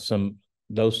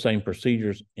those same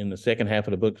procedures in the second half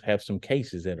of the book have some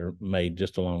cases that are made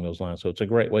just along those lines. So it's a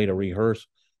great way to rehearse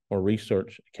or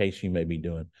research a case you may be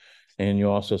doing. And you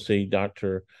also see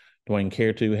Dr. Dwayne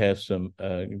Kertu has some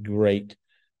great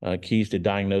keys to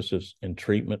diagnosis and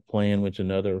treatment plan, which is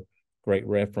another great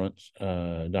reference.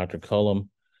 Dr. Cullum,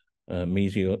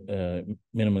 minimally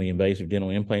invasive dental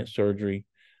implant surgery.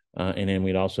 And then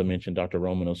we'd also mentioned Dr.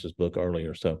 Romanos's book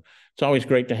earlier. So it's always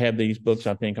great to have these books,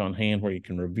 I think, on hand where you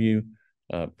can review,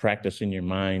 practice in your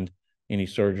mind any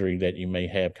surgery that you may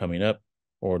have coming up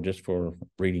or just for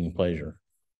reading pleasure.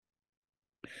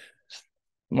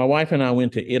 My wife and I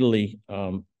went to Italy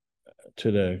to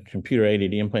the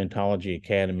Computer-Aided Implantology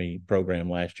Academy program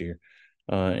last year,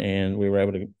 and we were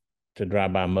able to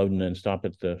drive by Modena and stop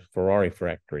at the Ferrari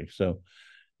factory. So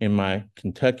in my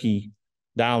Kentucky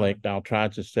dialect, I'll try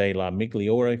to say La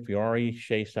Migliore Fiori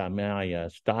che sa mai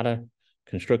stata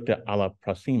constructa alla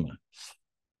prossima.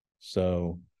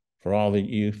 So for all the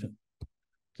youth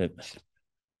that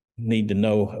need to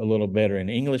know a little better in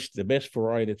English, the best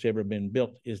Ferrari that's ever been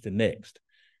built is the next.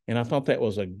 And I thought that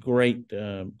was a great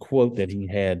quote that he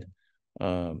had,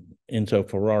 Enzo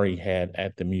Ferrari had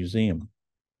at the museum.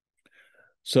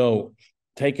 So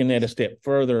taking that a step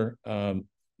further,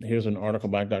 here's an article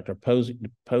by Dr.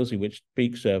 Posey, which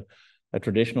speaks of a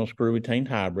traditional screw-retained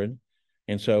hybrid.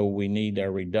 And so we need a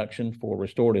reduction for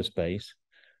restorative space.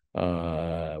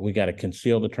 We got to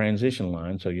conceal the transition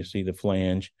line. So you see the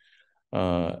flange.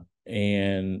 And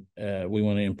we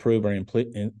want to improve our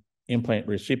implant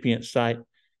recipient site.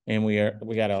 And we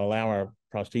got to allow our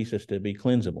prosthesis to be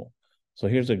cleansable. So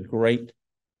here's a great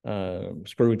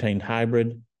screw-retained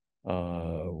hybrid.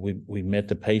 We met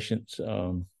the patient's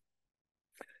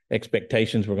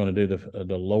expectations. We're going to do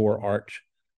the lower arch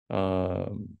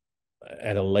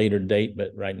at a later date,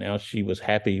 but right now she was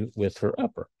happy with her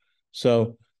upper.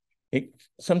 So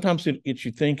sometimes it gets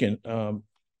you thinking.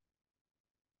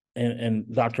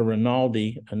 And Dr.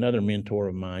 Rinaldi, another mentor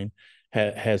of mine,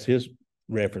 has his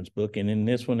reference book, and in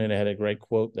this one it had a great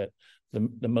quote that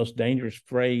the most dangerous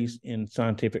phrase in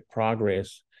scientific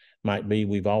progress might be,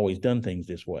 "We've always done things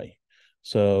this way."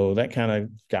 So that kind of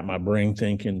got my brain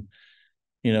thinking,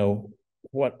 you know,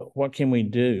 what can we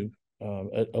do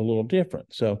a little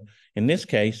different? So in this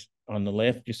case, on the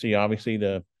left, you see obviously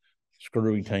the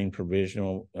screw-retained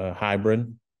provisional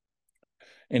hybrid,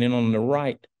 and then on the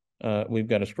right, we've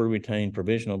got a screw-retained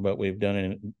provisional, but we've done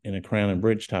it in a crown and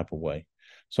bridge type of way.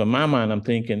 So in my mind, I'm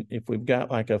thinking if we've got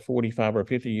like a 45 or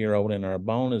 50-year-old and our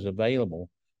bone is available,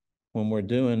 when we're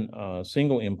doing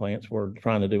single implants, we're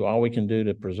trying to do all we can do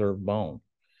to preserve bone.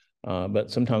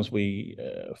 But sometimes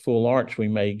full arch, we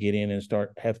may get in and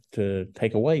have to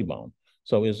take away bone.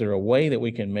 So is there a way that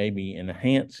we can maybe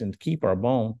enhance and keep our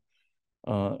bone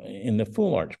in the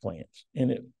full arch plants?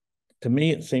 And to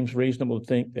me, it seems reasonable to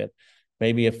think that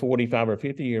maybe a 45 or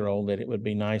 50-year-old, that it would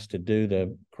be nice to do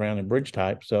the crown and bridge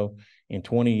type. So in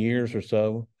 20 years or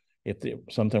so, if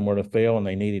something were to fail and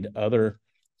they needed other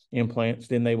implants,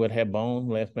 then they would have bone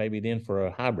left maybe then for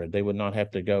a hybrid. They would not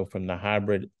have to go from the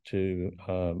hybrid to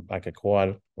like a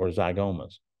quad or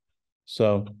zygomas.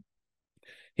 So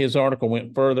his article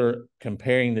went further,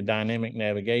 comparing the dynamic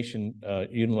navigation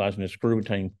utilizing the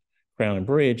screw-retained crown and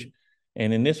bridge.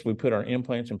 And in this, we put our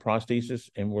implants and prosthesis,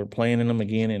 and we're planning them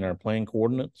again in our plane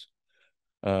coordinates.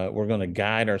 We're going to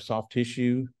guide our soft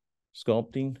tissue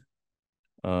sculpting.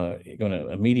 You're going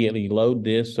to immediately load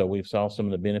this. So we've saw some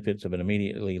of the benefits of an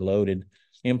immediately loaded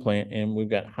implant, and we've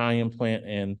got high implant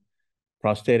and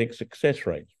prosthetic success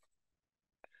rate.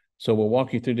 So we'll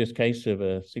walk you through this case of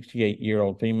a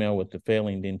 68-year-old female with the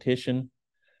failing dentition.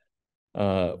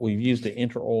 We've used the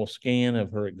intraoral scan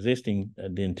of her existing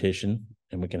dentition,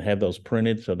 and we can have those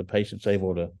printed so the patient's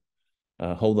able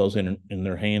to hold those in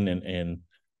their hand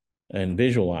and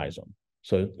visualize them.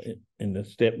 So in the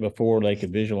step before, they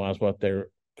could visualize what their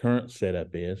current setup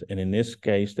is. And in this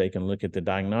case, they can look at the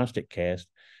diagnostic cast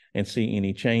and see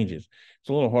any changes. It's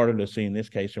a little harder to see in this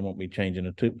case. There won't be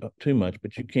changing too much,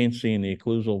 but you can see in the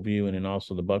occlusal view and then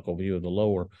also the buccal view of the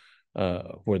lower,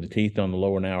 where the teeth on the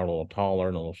lower now are a little taller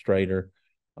and a little straighter.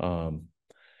 And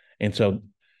so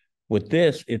with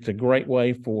this, it's a great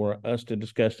way for us to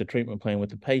discuss the treatment plan with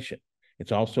the patient.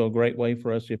 It's also a great way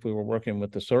for us, if we were working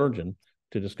with the surgeon,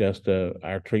 to discuss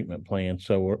our treatment plan,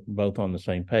 so we're both on the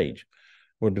same page.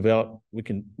 We've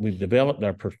developed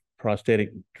our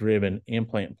prosthetic-driven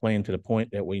implant plan to the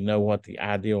point that we know what the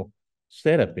ideal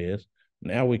setup is.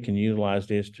 Now we can utilize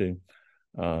this to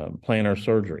plan our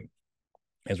surgery.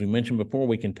 As we mentioned before,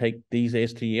 we can take these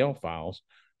STL files,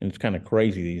 and it's kind of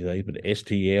crazy these days, but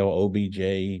STL,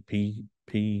 OBJ,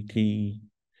 PT,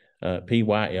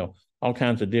 PYL, all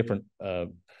kinds of different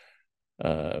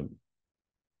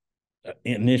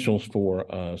initials for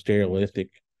stereolithic,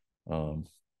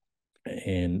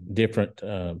 and different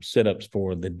setups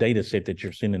for the data set that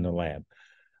you're seeing in the lab.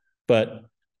 But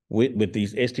with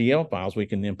these STL files, we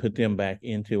can then put them back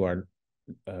into our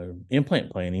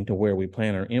implant planning, to where we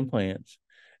plan our implants,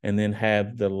 and then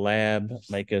have the lab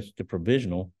make us the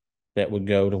provisional that would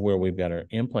go to where we've got our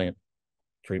implant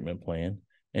treatment plan,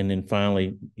 and then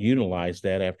finally utilize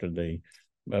that after the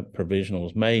provisional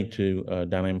is made to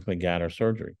dynamically guide our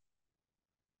surgery.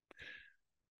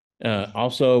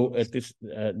 Also, at this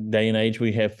day and age,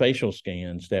 we have facial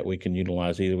scans that we can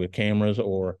utilize either with cameras,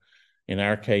 or in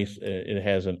our case, it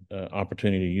has an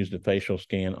opportunity to use the facial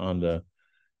scan on the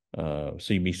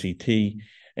CBCT.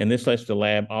 And this lets the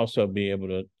lab also be able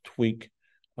to tweak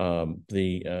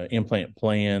the implant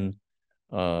plan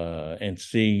and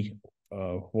see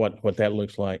what that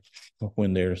looks like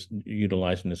when they're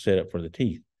utilizing the setup for the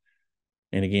teeth.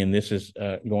 And again, this is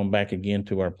going back again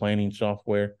to our planning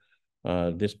software.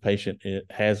 This patient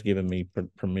has given me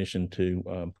permission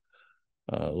to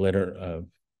let her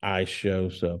eyes show,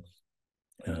 so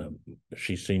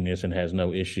she's seen this and has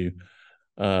no issue.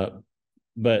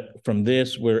 But from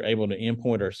this, we're able to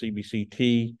import our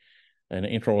CBCT and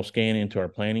intraoral scan into our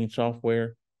planning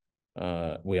software.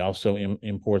 We also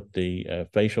import the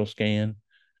facial scan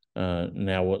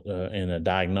now in a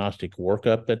diagnostic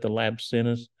workup that the lab sent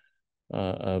us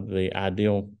of the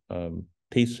ideal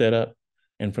teeth setup.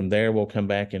 And from there, we'll come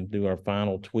back and do our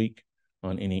final tweak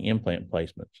on any implant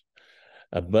placements,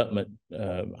 abutment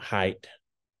height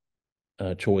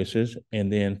choices.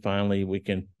 And then finally, we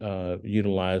can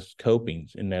utilize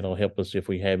copings, and that'll help us if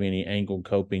we have any angled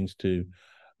copings to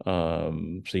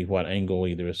see what angle,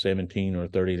 either a 17 or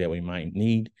 30, that we might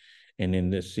need. And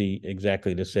then to see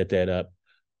exactly to set that up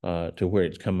to where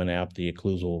it's coming out the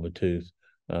occlusal of a tooth,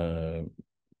 not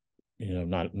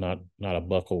a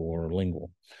buccal or lingual.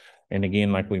 And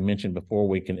again, like we mentioned before,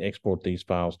 we can export these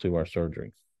files to our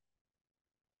surgery.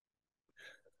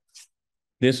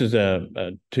 This is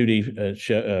a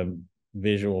 2D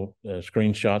visual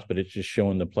screenshots, but it's just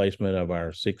showing the placement of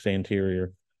our 6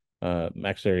 anterior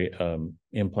maxillary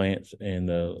implants and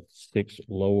the 6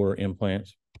 lower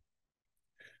implants.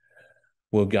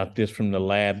 We've got this from the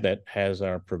lab that has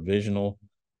our provisional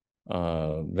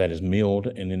that is milled,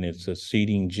 and then it's a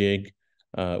seating jig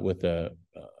with a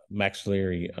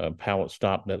maxillary palate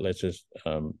stop that lets us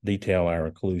detail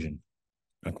our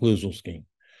occlusal scheme.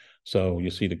 So you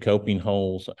see the coping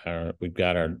holes, we've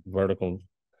got our vertical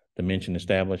dimension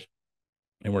established,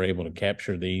 and we're able to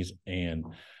capture these and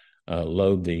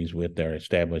load these with their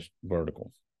established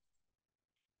vertical.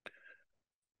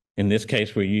 In this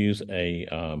case, we use a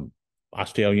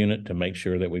Ostel unit to make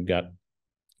sure that we've got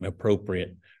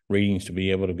appropriate readings to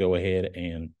be able to go ahead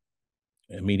and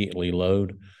immediately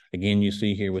load. Again, you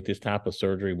see here with this type of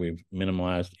surgery, we've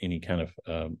minimized any kind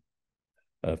of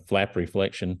flap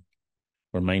reflection.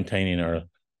 We're maintaining our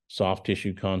soft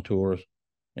tissue contours,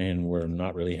 and we're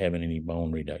not really having any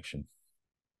bone reduction.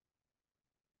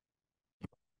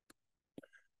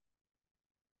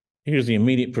 Here's the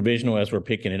immediate provisional. As we're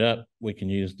picking it up, we can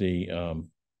use the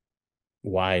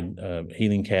wide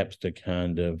healing caps to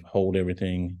kind of hold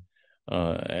everything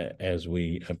as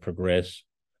we progress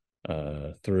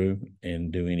through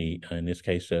and do any, in this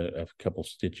case, a couple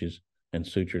stitches and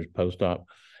sutures post-op.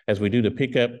 As we do the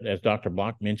pickup, as Dr.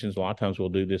 Block mentions, a lot of times we'll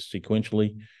do this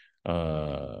sequentially.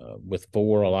 With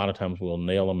 4, a lot of times we'll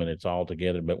nail them and it's all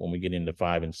together. But when we get into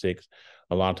 5 and 6,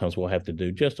 a lot of times we'll have to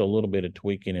do just a little bit of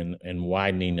tweaking and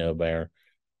widening of our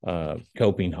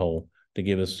coping hole to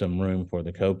give us some room for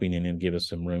the coping, and then give us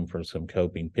some room for some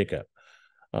coping pickup.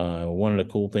 One of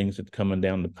the cool things that's coming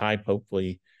down the pipe,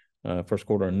 hopefully first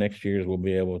quarter of next year, is we'll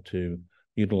be able to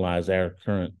utilize our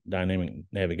current dynamic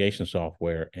navigation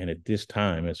software. And at this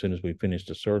time, as soon as we finish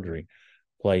the surgery,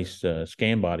 place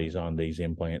scan bodies on these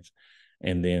implants,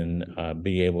 and then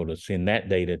be able to send that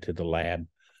data to the lab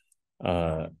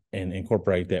and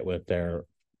incorporate that with their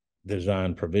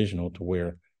design provisional, to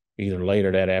where either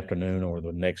later that afternoon or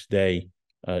the next day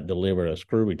deliver a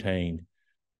screw retained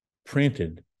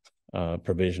printed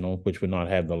provisional, which would not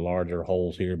have the larger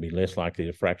holes here, be less likely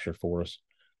to fracture for us,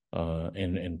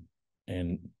 and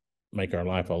make our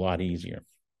life a lot easier.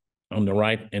 On the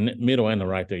right, in the middle and the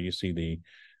right there, you see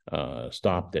the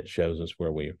stop that shows us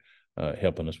where we're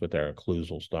helping us with our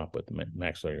occlusal stop with the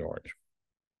maxillary arch.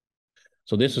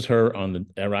 So this is her on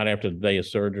the right after the day of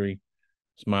surgery,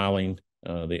 smiling.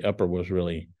 The upper was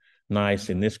really nice.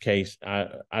 In this case,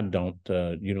 I don't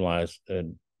utilize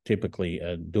typically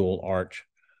a dual arch.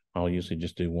 I'll usually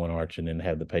just do one arch and then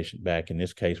have the patient back. In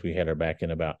this case, we had her back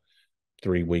in about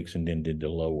 3 weeks and then did the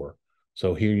lower.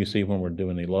 So here you see when we're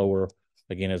doing the lower,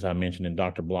 again, as I mentioned in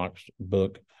Dr. Block's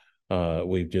book,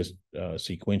 we've just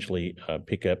sequentially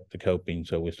pick up the coping.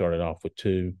 So we started off with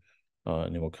 2,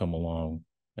 and then we'll come along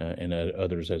and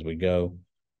others as we go.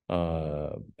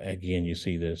 Again, you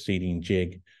see the seating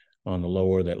jig on the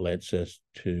lower that lets us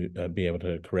to be able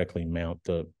to correctly mount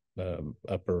the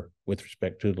upper with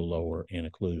respect to the lower in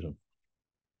occlusion.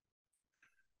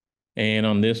 And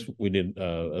on this, we did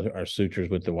our sutures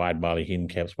with the wide body heating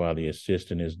caps while the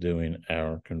assistant is doing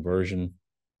our conversion.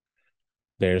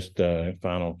 There's the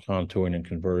final contouring and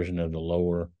conversion of the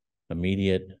lower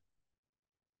immediate.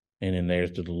 And then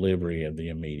there's the delivery of the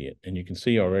immediate. And you can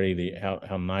see already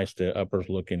how nice the upper's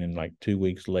looking, and like 2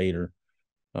 weeks later,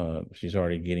 she's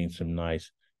already getting some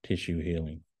nice tissue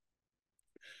healing.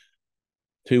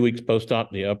 2 weeks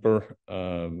post-op, the upper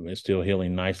is still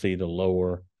healing nicely. The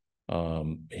lower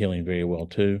healing very well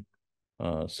too.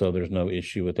 So there's no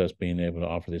issue with us being able to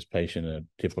offer this patient a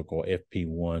typical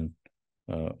FP1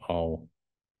 all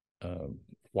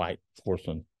white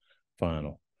porcelain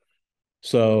final.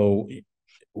 So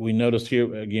we noticed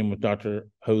here again with Dr.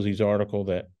 Hosey's article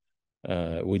that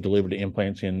we delivered the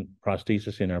implants in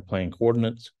prosthesis in our planned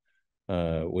coordinates.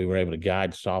 We were able to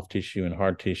guide soft tissue and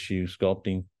hard tissue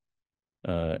sculpting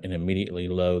and immediately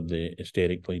load the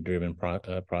aesthetically driven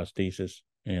prosthesis,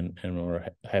 and we're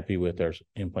happy with our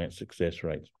implant success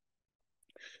rates.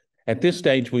 At this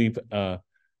stage, we've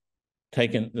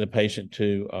taken the patient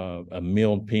to a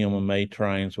milled PMMA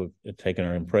try-ins. We've taken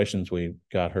our impressions. We've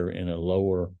got her in a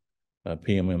lower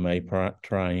PMMA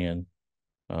try-in.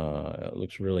 It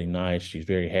looks really nice. She's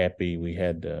very happy. We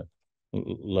had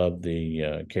loved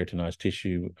the keratinized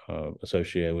tissue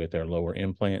associated with our lower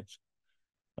implants.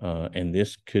 And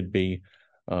this could be,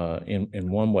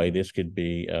 in one way, this could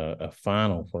be a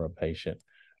final for a patient,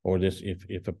 or this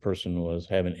if a person was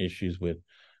having issues with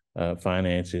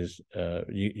finances,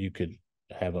 you could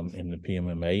have them in the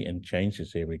PMMA and change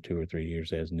this every 2 or 3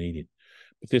 years as needed.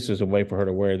 But this is a way for her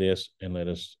to wear this and let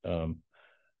us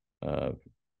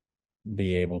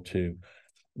be able to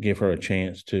give her a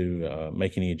chance to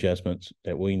make any adjustments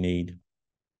that we need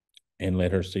and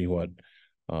let her see what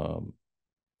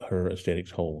her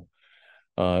aesthetics hold.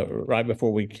 Right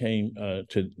before we came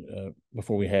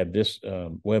before we had this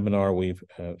webinar, we've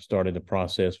started the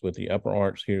process with the upper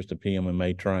arch. Here's the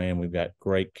PMMA try-in. We've got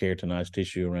great keratinized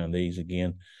tissue around these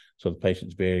again. So the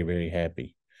patient's very, very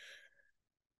happy.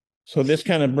 So this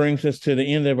kind of brings us to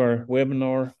the end of our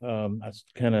webinar. I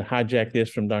kind of hijacked this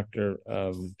from Dr.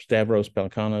 Stavros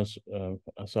Pelikanos.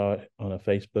 I saw it on a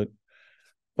Facebook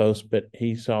post, but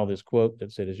he saw this quote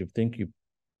that said, "As you think you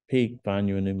peak, find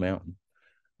you a new mountain."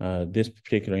 This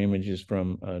particular image is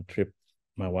from a trip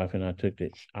my wife and I took to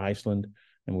Iceland,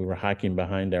 and we were hiking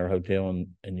behind our hotel,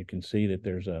 and you can see that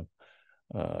there's a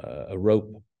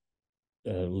rope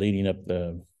leading up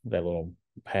that little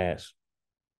pass.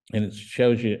 And it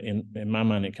shows you, in my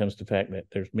mind, it comes to the fact that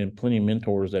there's been plenty of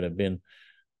mentors that have been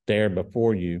there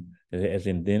before you, as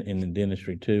in the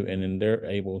dentistry too, and then they're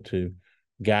able to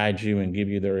guide you and give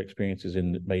you their experiences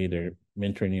by either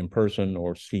mentoring in person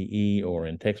or CE or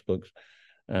in textbooks.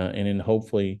 And then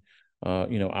hopefully,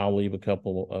 I'll leave a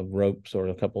couple of ropes or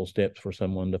a couple of steps for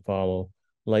someone to follow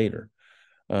later.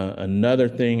 Another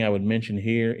thing I would mention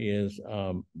here is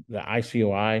the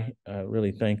ICOI. I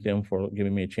really thank them for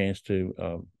giving me a chance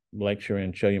to lecture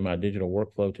and show you my digital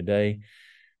workflow today.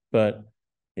 But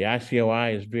the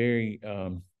ICOI is very,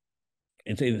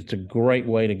 it's a great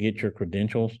way to get your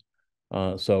credentials.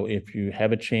 So if you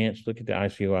have a chance, look at the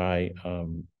ICOI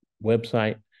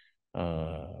website,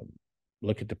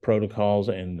 look at the protocols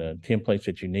and the templates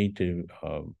that you need to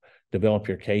develop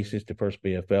your cases to first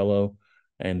be a fellow.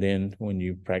 And then when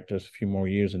you practice a few more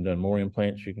years and done more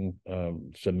implants, you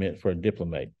can submit for a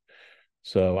Diplomate.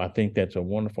 So I think that's a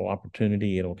wonderful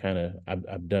opportunity. It'll kind of,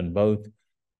 I've done both.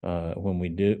 when we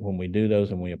do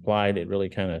those and we apply it, it really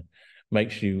kind of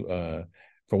makes you,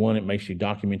 for one, it makes you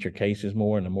document your cases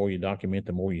more, and the more you document,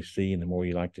 the more you see, and the more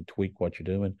you like to tweak what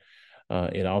you're doing.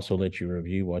 It also lets you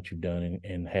review what you've done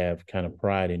and have kind of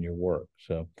pride in your work.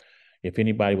 So if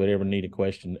anybody would ever need a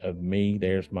question of me,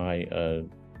 there's my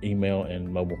email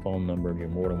and mobile phone number. You're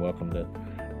more than welcome to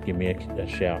give me a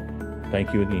shout.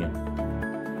 Thank you again.